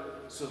pleasure,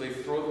 so they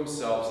throw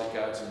themselves at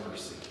God's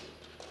mercy.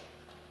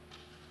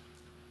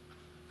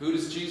 Who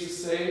does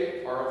Jesus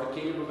say are of the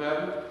kingdom of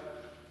heaven?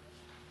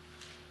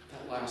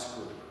 That last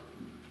group.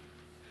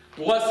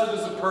 Blessed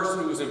is the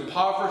person who is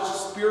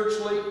impoverished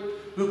spiritually,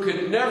 who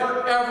can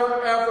never,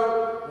 ever,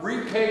 ever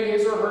repay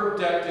his or her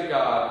debt to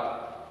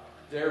God.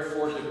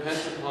 Therefore,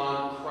 depends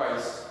upon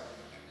Christ's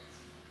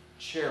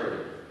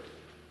charity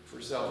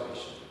for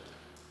salvation.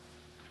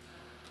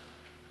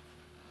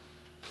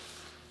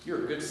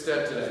 You're in good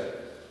stead today.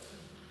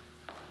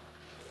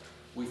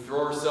 We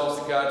throw ourselves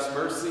at God's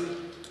mercy,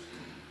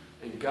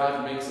 and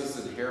God makes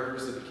us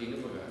inheritors of the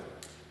kingdom of heaven.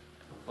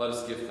 Let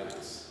us give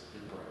thanks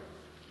and pray.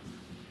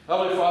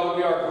 Heavenly Father,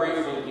 we are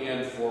grateful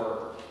again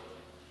for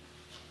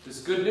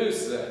this good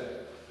news today.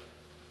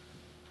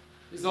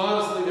 Because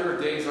honestly, there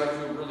are days I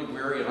feel really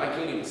weary and I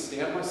can't even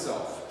stand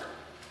myself.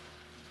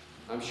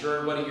 I'm sure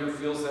everybody here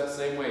feels that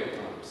same way at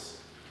times.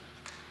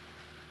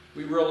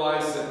 We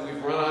realize that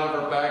we've run out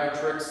of our bag of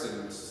tricks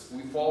and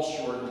we fall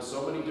short in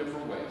so many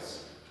different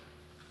ways.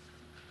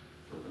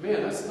 But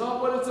man, that's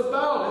not what it's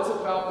about. It's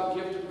about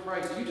the gift of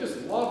Christ. You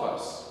just love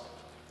us.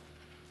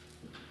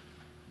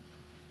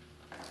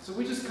 So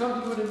we just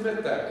come to you and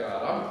admit that,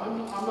 God. I'm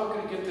not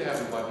going to get to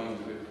heaven by being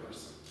a good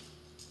person.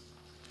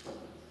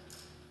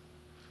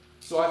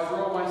 So I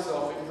throw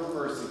myself in your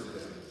mercy today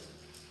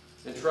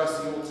and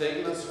trust you will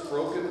take us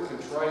broken,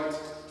 contrite,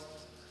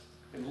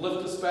 and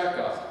lift us back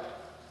up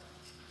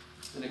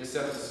and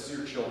accept us as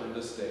your children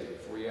this day.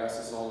 For we ask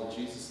this all in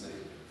Jesus' name.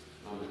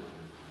 Amen.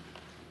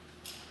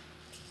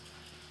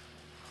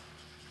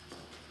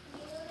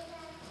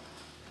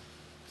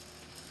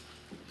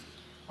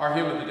 Our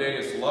hymn of the day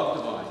is Love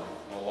Divine.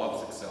 All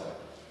loves excel.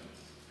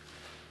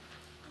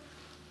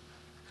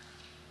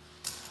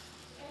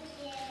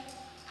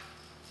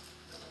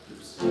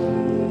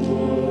 Amen.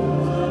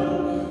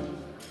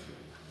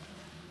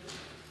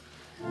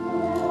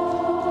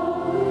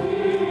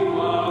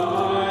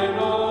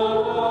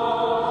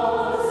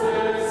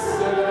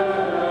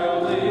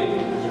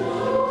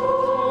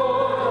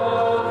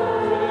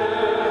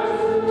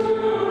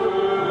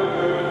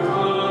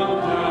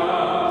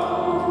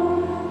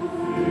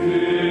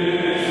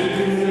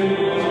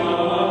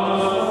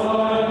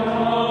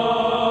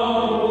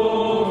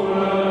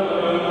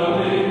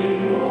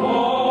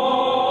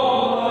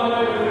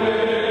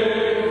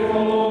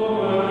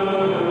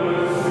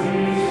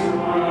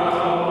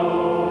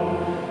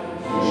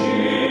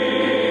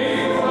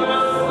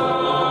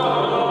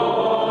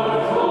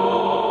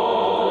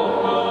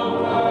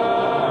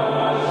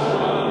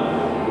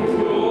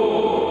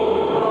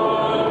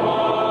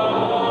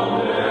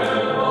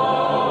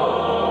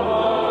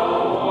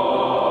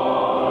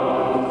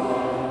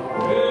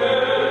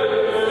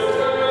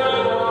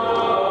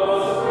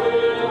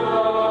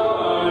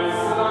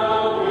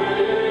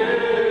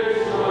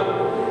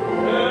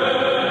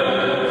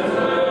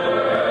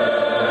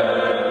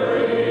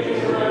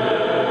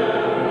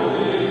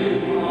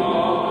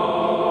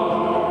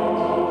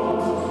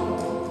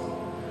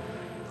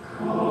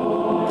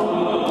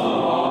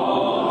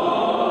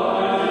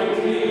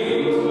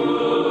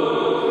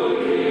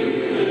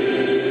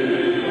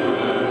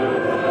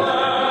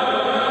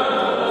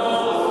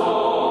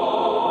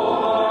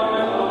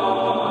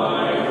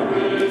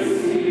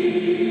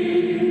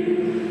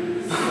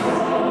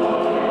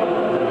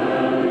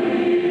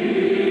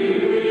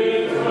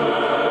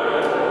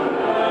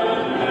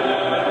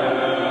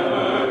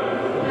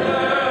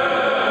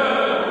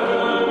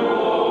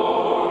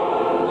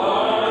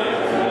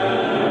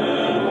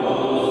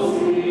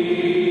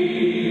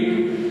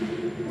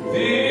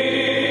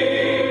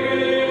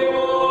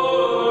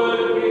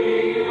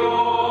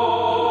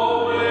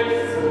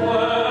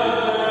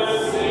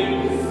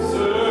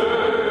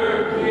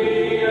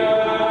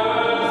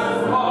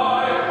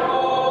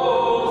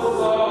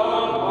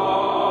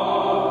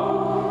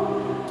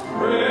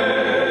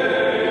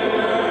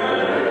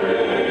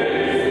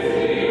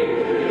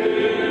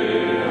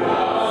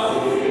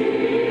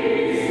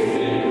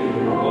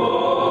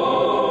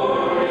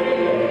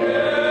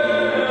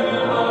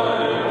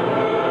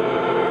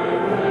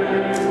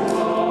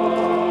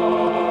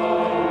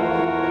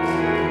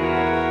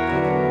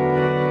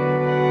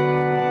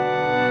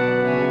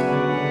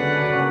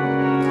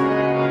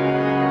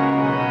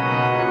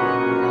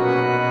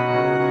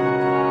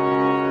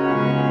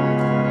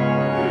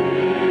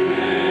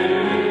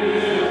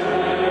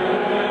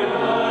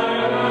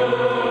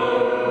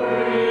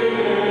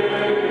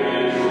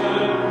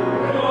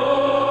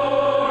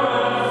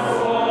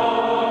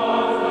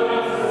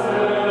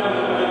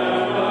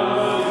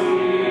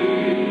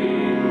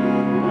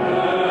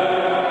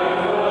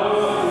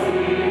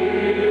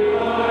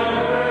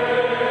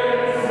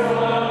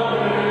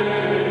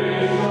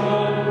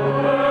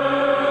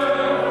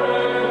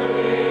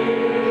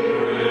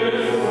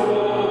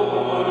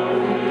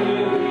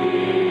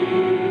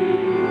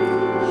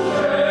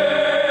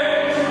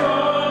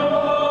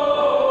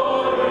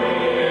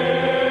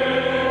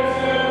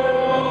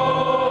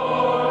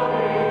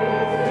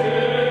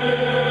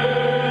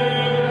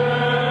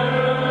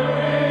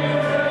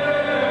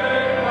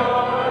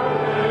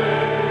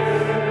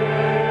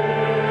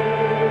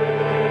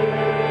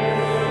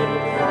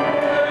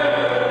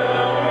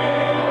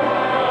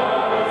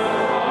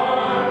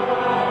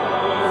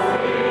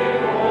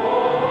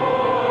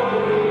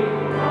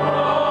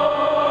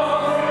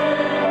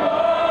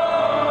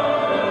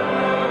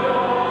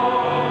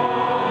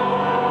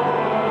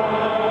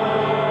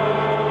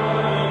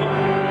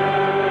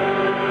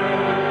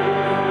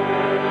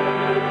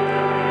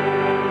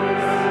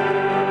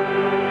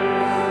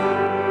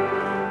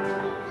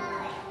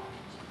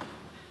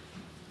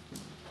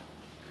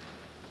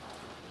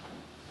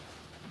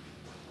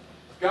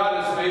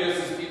 God has made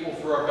us His people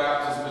through our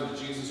baptism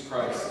into Jesus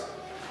Christ.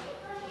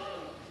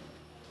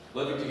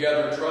 Living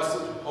together in trust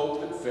and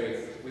hope and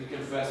faith, we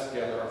confess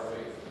together our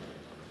faith.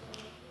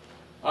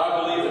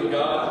 I believe in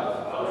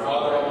God, the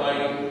Father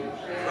Almighty,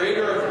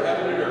 creator of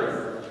heaven and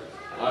earth.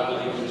 I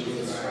believe in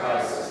Jesus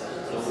Christ,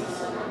 His only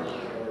Son,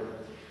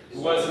 who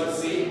was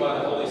conceived by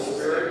the Holy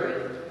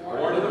Spirit,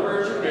 born of the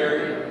Virgin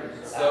Mary,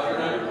 suffered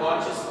under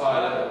Pontius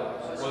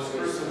Pilate, was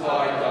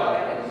crucified,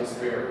 died, and was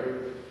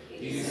buried.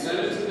 He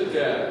descended to the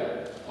dead.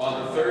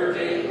 On the third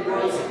day he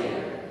rose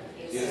again.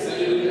 He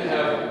ascended into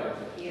heaven.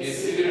 He is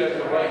seated at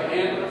the right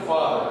hand of the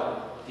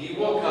Father. He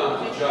will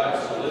come to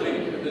judge the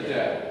living and the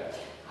dead.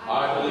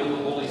 I believe in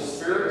the Holy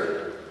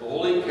Spirit, the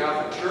Holy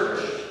Catholic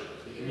Church,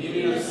 the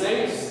communion of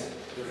saints,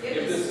 the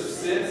forgiveness of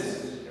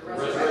sins, the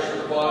resurrection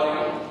of the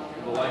body,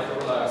 and the life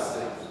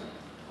everlasting.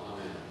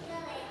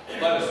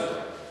 Amen. Let us pray.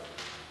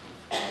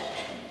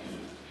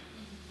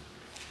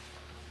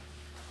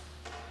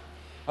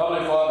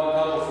 Heavenly Father, we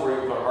come before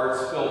you with our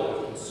hearts filled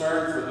with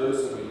concern for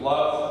those that we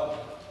love.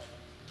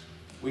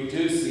 We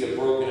do see a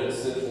broken and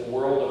sinful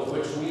world of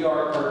which we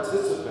are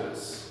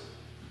participants.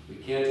 We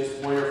can't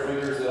just point our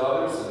fingers at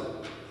others and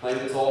claim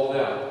it's all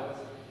them.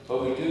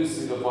 But we do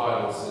see the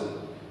violence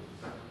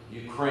in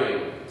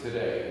Ukraine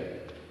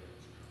today.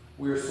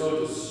 We are so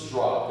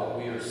distraught that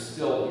we are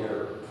still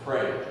here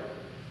praying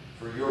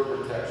for your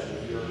protection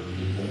of your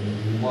people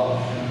that we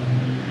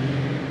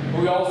love.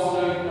 But we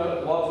also know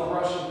you love the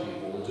Russian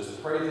people, and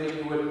just pray that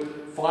you would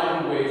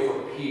find a way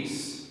for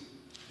peace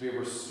to be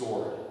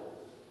restored,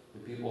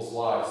 and people's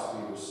lives to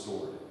be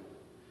restored.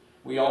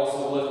 We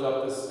also lift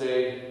up this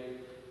day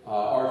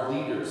our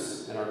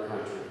leaders in our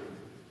country.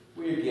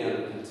 We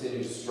again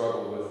continue to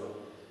struggle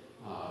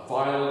with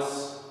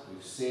violence.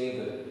 We've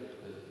seen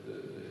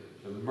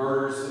the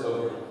murders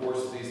over the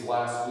course of these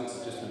last weeks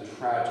have just been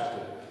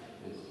tragic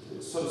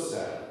and so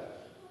sad.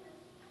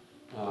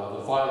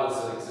 The violence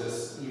that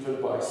exists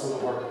even by some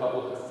of our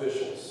public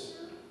officials.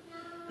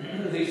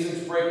 These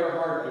things break our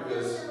heart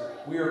because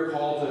we are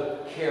called to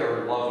care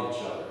and love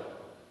each other.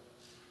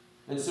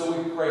 And so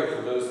we pray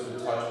for those who've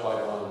been touched by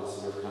violence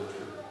in our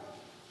country.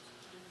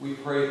 We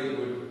pray that you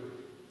would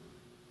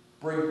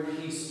bring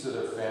peace to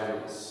their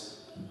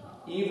families,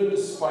 even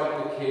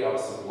despite the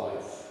chaos of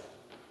life.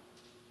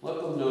 Let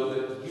them know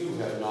that you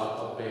have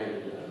not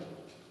abandoned them.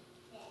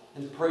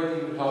 And pray that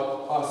you would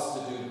help us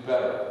to do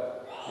better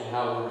in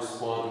how we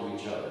respond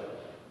to each other.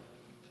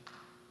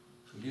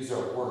 We use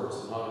our words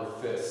and not our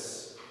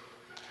fists.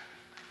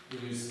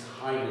 We use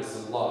kindness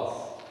and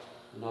love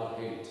and not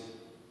hate.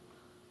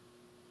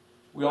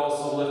 We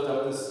also lift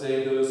up this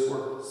day those who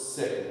are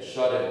sick and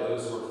shut in,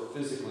 those who are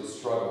physically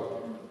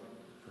struggling.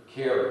 For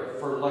Carrie,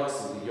 for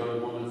Lexi, the young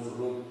woman for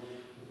whom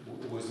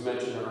was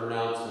mentioned in our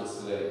announcements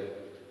today.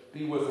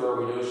 Be with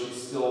her. We know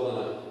she's still in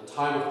a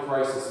time of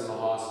crisis in the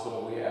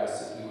hospital. We ask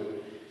that you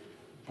would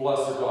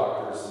bless her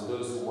doctors and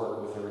those who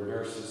work with her,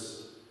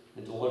 nurses,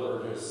 and deliver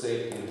her to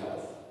safety and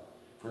health.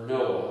 For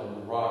Noah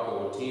and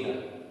Rocco and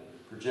Tina,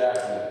 for Jackie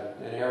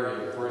and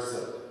Arian and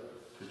Carissa,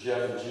 for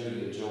Jeff and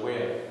Judy and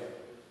Joanne,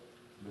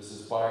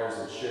 Mrs. Byers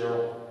and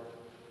Cheryl,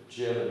 for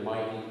Jim and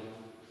Mikey,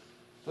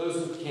 those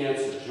with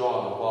cancer,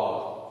 John and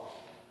Bob,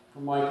 for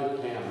Mike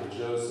and Pam and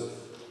Joseph,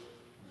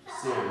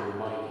 Sam and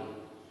Mikey.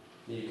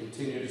 May you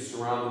continue to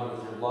surround them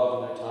with your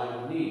love in their time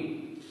of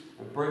need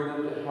and bring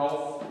them to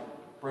health,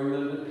 bring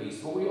them to peace.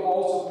 But we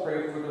also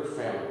pray for their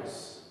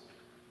families.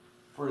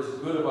 For it is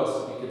good of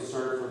us to be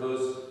concerned for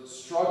those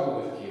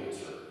struggling with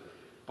cancer,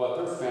 but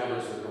their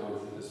families are going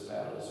through this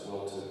battle as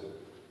well too.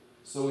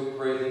 So we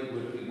pray that you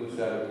would be with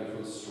them and give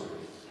them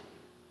strength.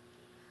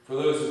 For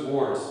those who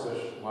mourn,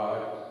 especially, well,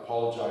 I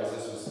apologize,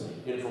 this was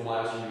in from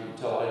last year. You can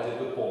tell I did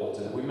the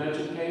bulletin. We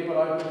mentioned Kay, but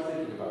I've been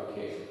thinking about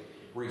Kay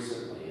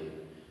recently.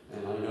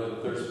 And I know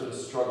that there's been a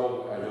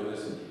struggle. I know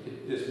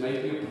this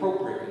may be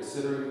appropriate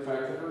considering the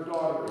fact that her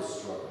daughter is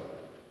struggling.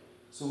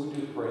 So we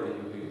do pray that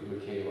you be with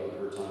Michaela in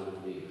her time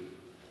of need.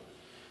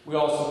 We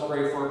also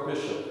pray for our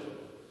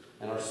bishop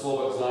and our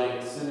Slovak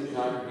Zion Synod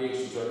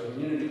congregations, our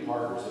community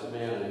partners at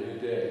Man and New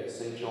Day,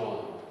 St.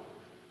 John.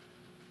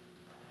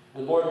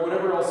 And Lord,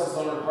 whatever else is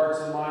on our hearts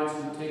and minds,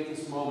 we take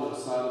this moment of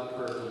silent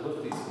prayer to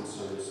lift these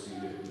concerns to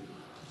you.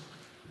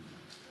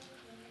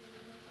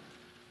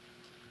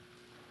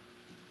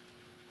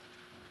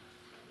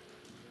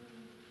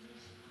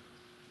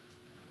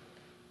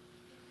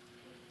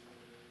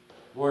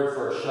 Lord,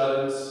 for our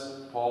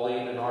shut-ins,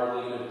 Pauline and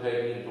Arlene and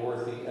Peggy and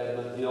Dorothy,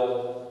 Edna,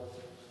 Gil,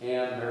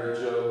 Ann, Mary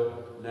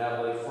Jo,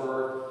 Natalie,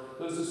 for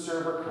those who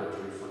serve our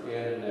country, for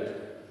Ann and Nick,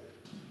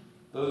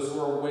 those who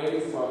are away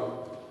from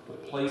the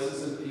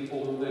places and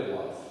people whom they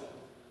love.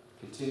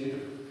 Continue to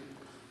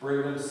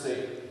bring them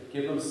safe,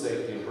 give them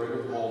safety, and bring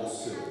them home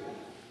soon.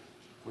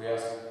 We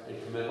ask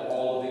and commend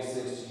all of these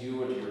things to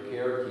you and to your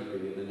care and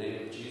keeping in the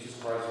name of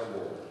Jesus Christ our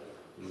Lord,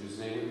 in whose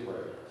name we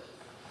pray.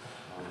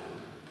 Amen.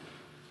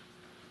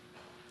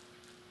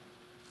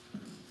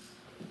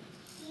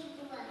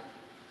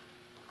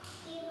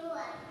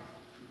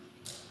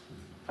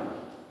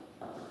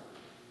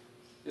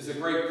 It's a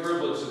great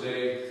privilege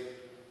today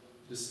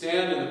to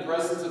stand in the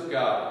presence of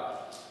God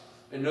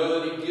and know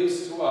that He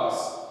gives to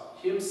us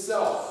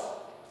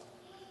Himself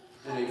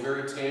in a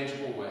very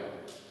tangible way.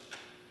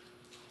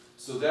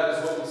 So that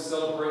is what we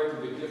celebrate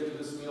through the gift of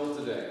this meal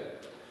today.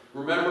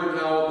 Remembering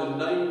how on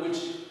the night in which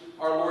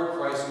our Lord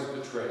Christ was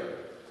betrayed,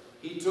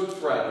 He took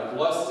bread and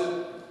blessed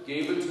it,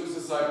 gave it to His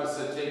disciples,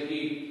 said, "Take,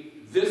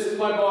 eat. This is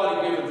my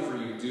body given for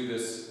you. Do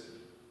this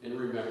in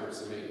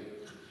remembrance of me."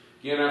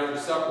 Again, after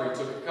supper, He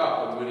took a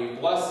cup, and when He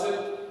blessed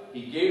it,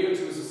 He gave it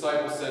to His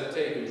disciples, said,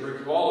 "Take and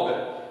drink you all of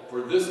it.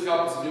 For this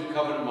cup is a new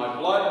covenant in my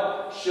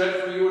blood,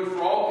 shed for you and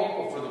for all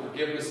people for the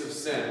forgiveness of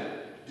sin.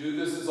 Do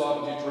this as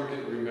often as you drink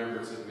it in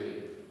remembrance of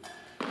me."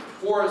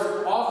 For as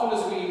often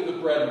as we eat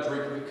the bread and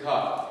drink the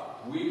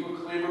cup, we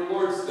proclaim our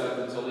Lord's death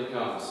until He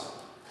comes.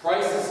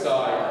 Christ has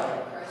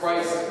died.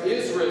 Christ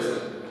is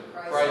risen.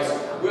 Christ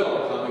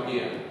will come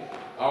again.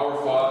 Our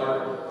Father,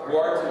 who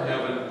art in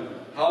heaven,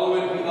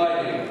 hallowed be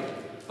thy name.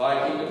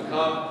 Thy kingdom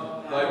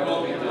come, thy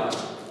will be done,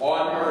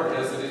 on earth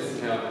as it is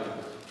in heaven.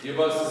 Give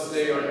us this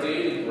day our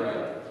daily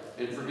bread,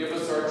 and forgive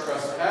us our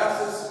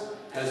trespasses,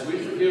 as we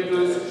forgive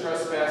those who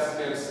trespass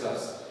against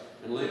us.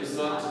 And lead us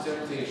not into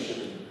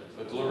temptation,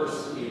 but deliver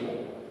us from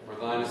evil. For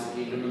thine is the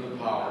kingdom and the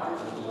power and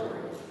the glory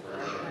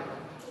forever.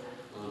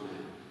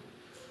 Amen.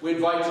 We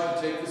invite you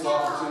to take this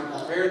opportunity to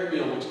prepare the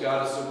meal which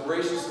God has so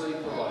graciously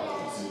provided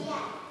us.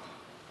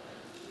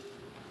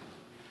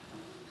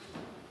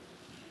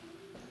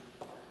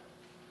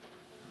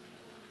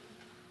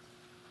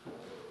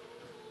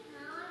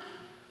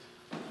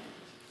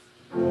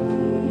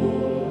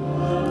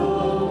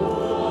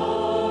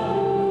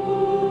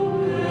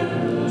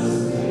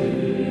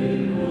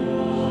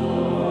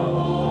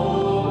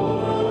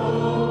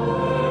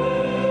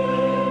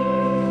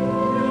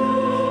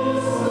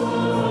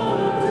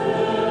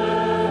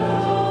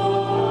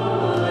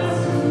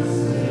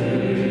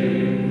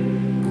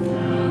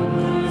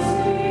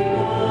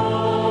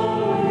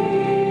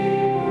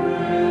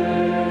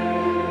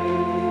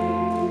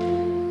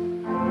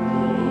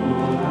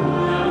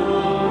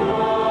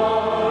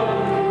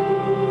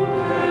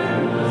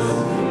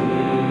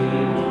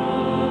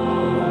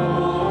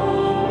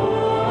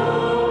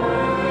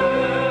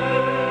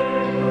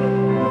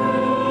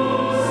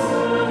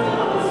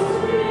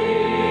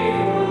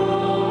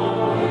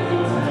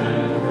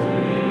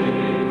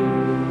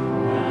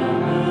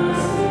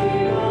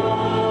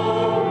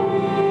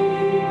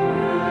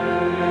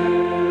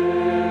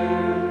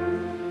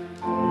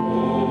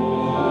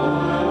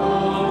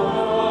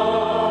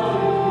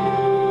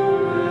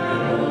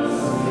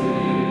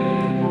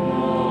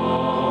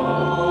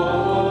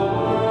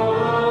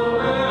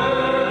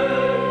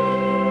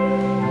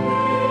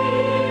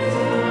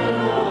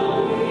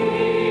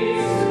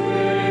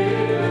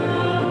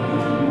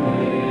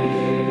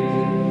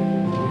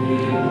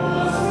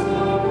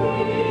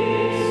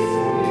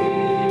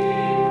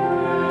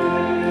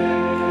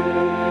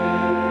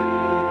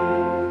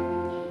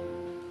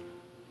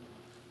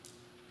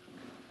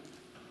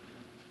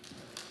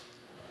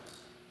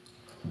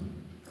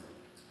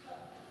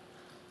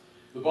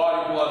 The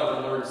body and blood of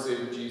our Lord and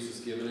Savior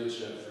Jesus, given and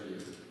shed for you.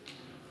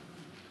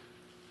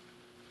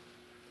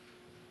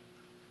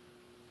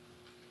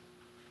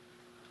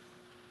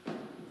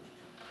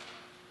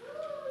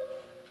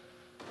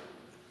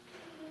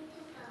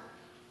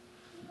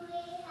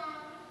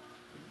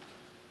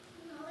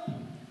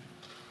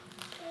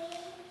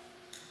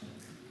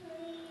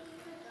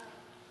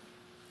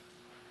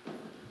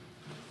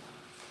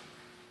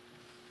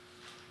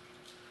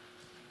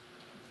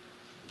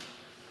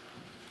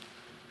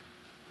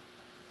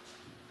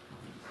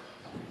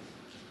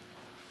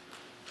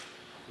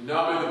 And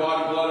now may the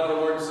body and blood of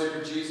our Lord and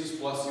Savior Jesus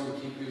bless you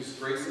and keep you with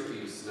grace and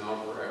peace now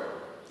and forever.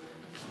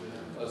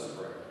 Amen. Let's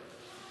pray.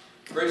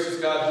 Gracious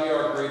God, we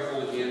are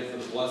grateful again for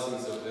the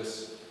blessings of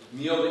this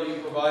meal that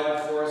you provided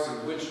for us,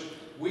 in which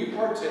we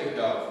partake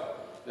of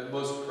that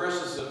most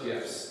precious of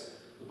gifts,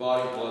 the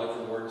body and blood of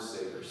our Lord and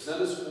Savior.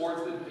 Send us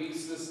forth in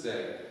peace this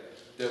day,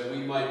 that we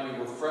might be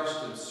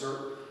refreshed and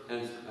serve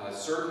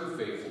you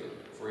faithfully.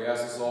 For we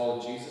ask this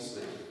all in Jesus'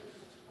 name.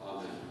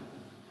 Amen.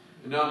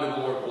 And now may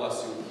the Lord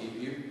bless you and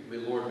keep you. May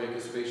the Lord make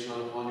his face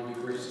shine upon you and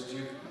be gracious to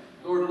you.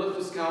 Lord, lift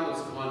his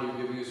countenance upon you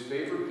and give you his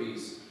favor and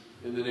peace.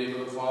 In the name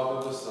of the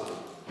Father, the Son,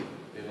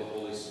 and the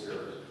Holy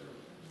Spirit.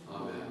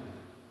 Amen.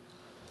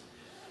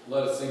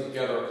 Let us sing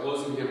together our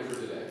closing hymn for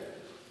today.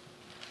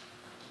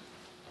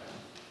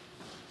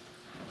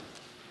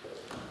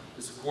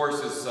 This, of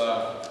course, is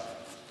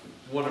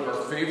one of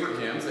our favorite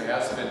hymns. It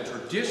has been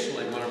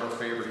traditionally one of our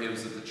favorite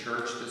hymns of the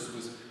church. This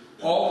was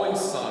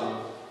always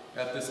sung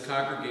at this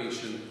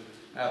congregation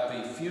at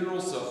the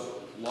funerals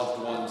of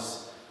loved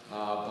ones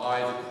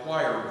by the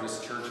choir of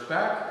this church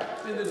back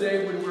in the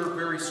day when we were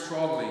very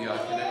strongly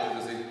connected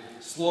as a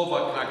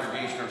Slovak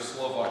congregation, our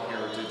Slovak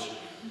heritage.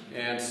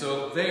 And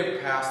so they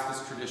have passed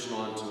this tradition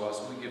on to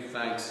us. We give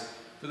thanks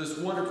for this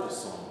wonderful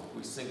song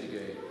we sing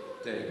today.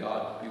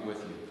 God be with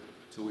you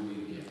till we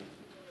meet again.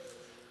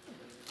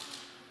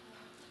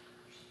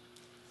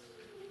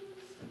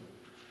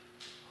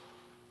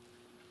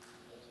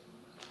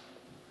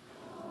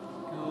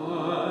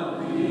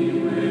 God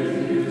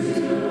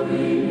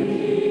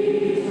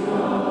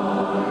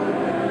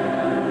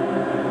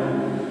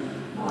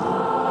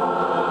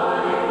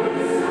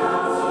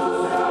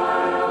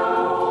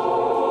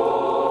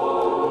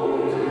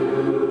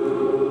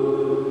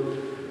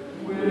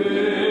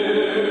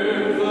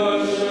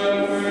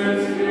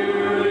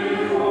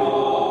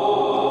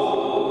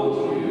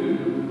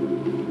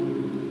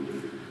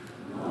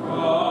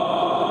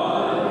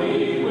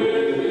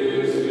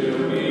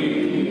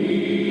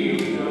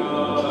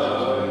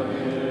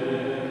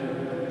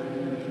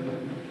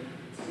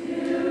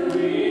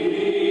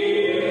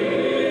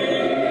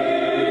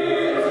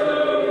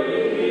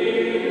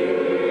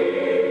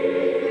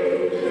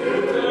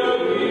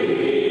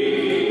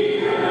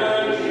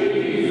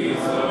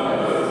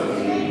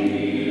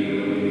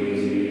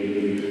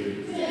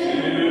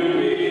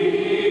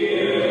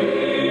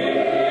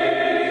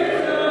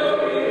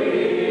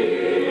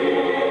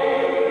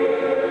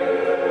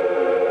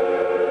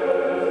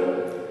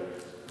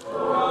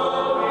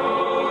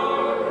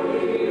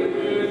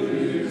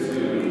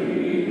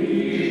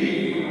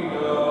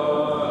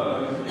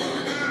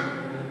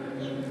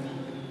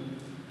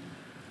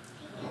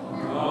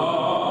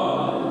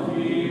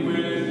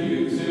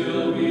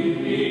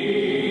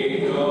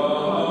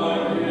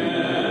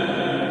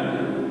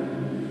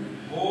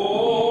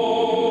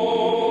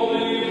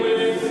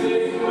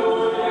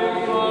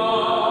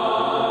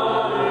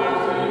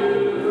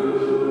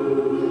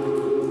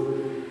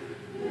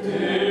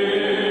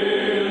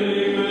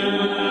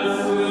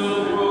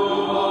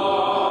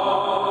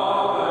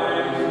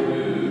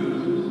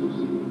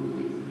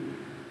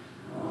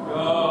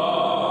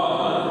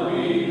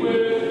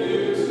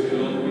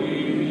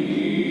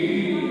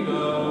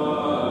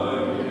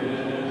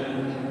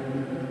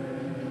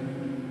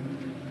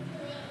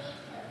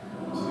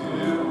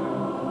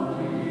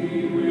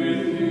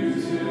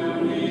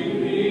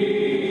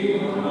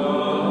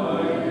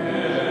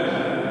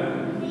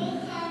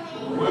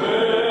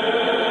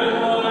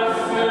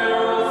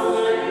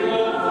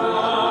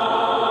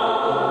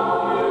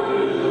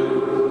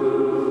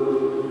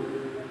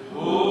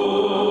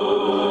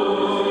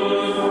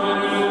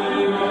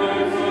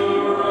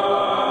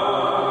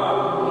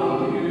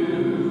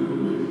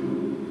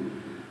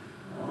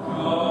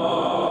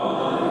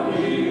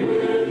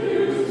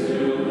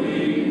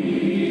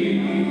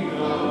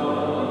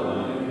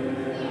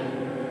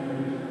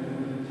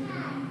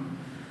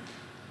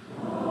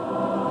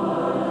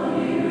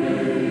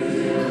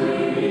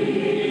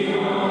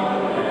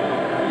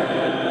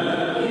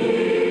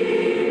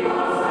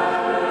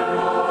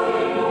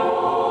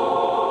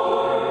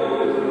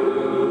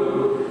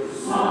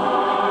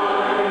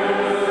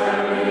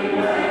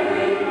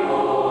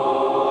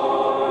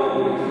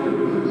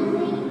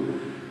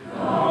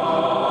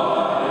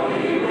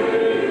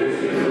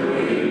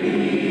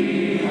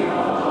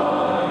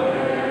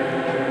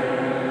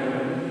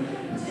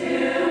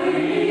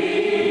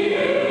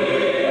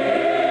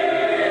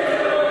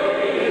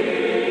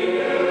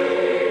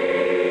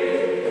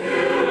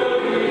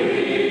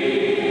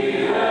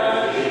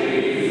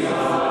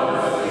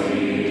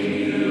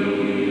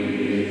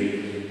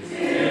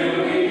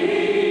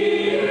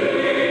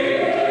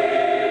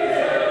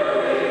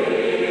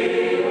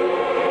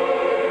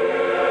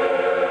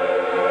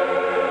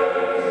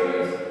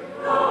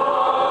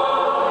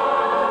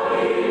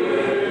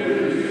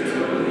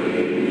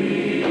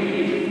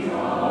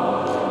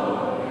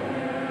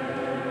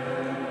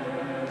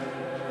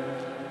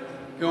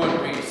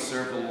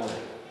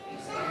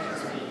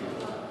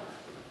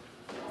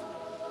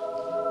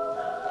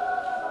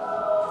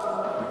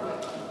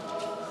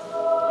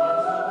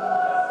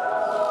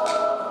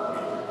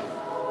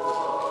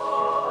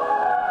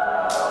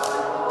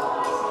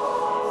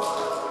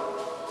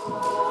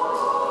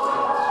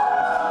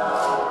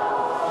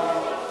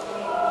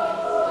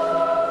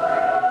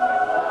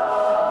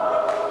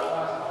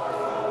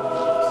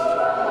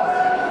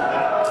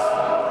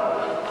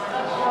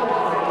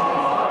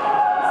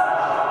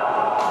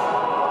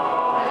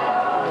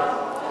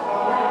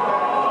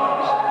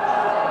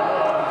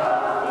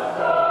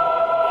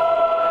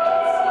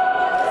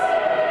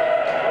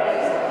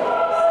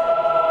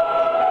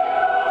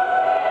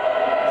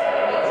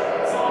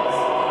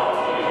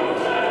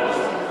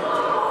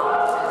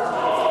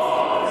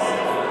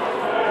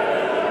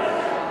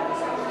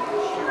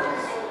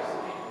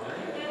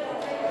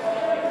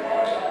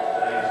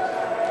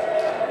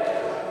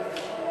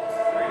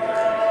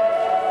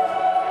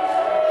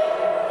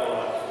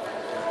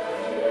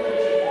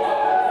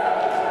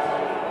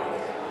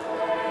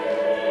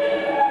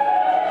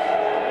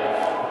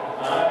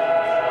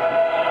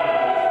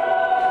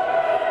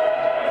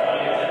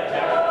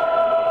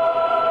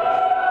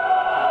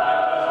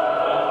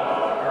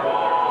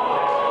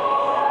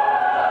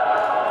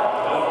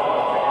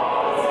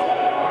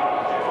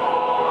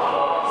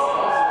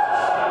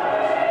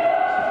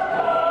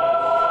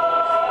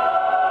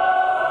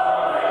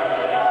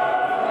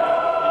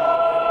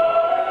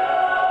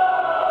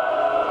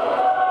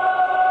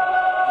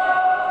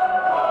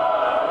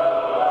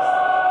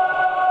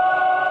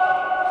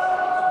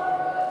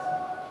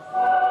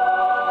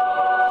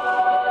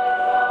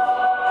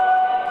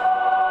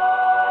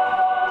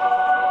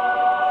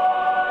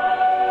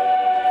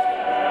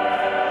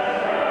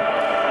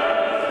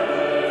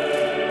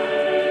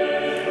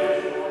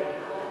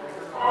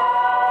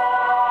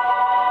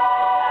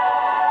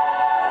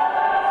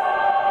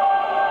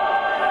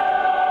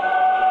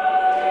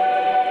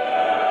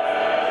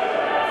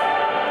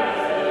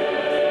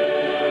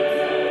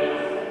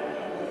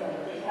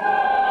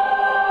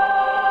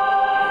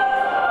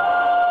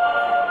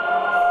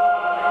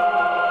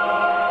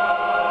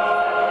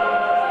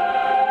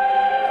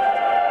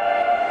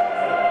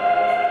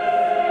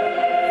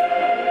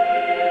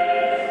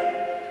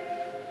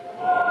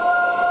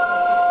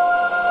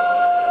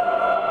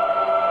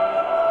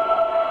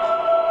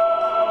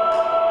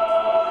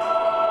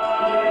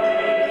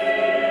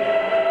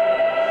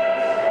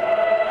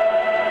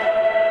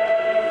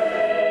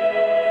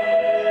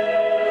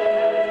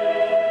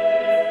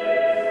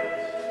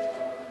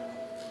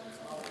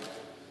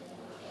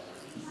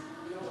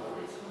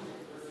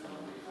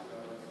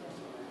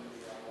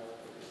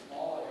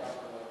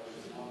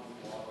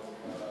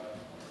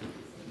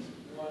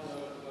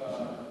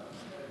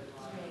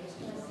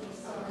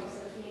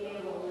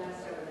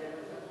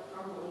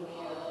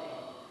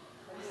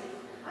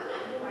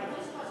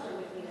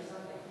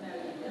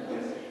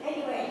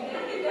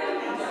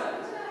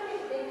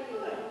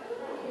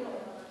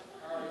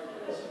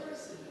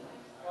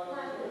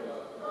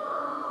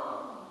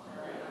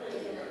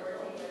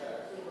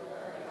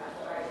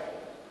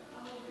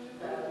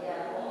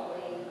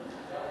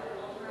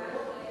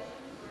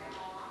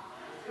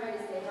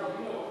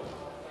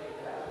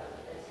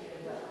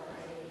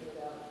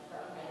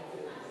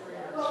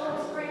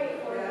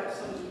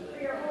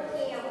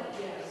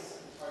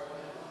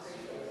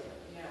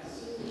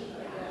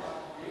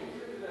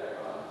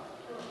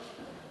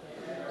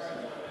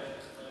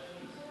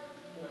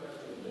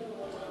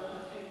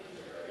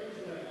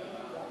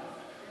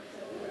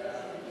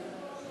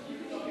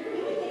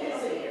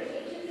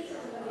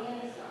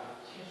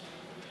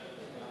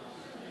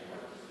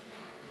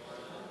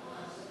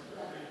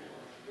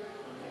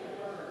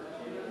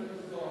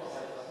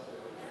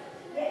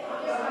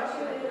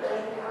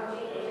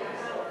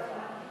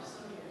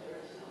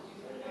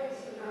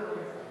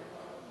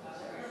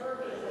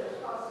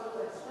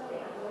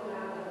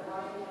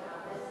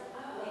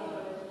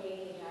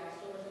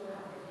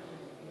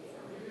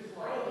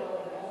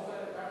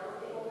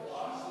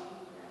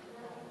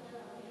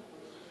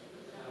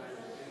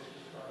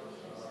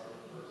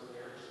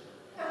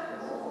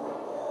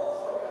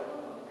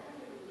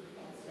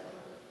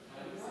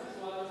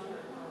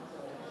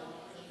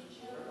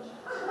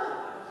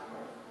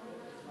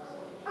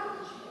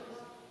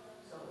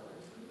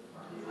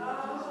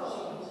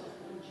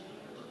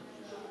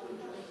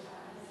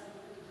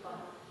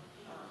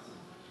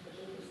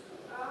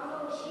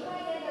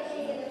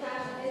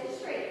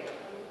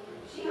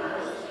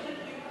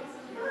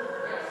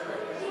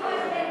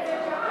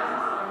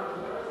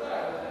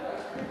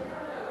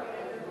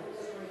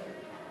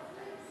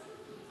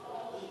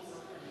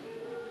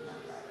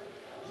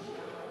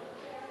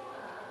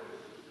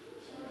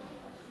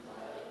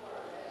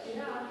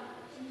Yeah.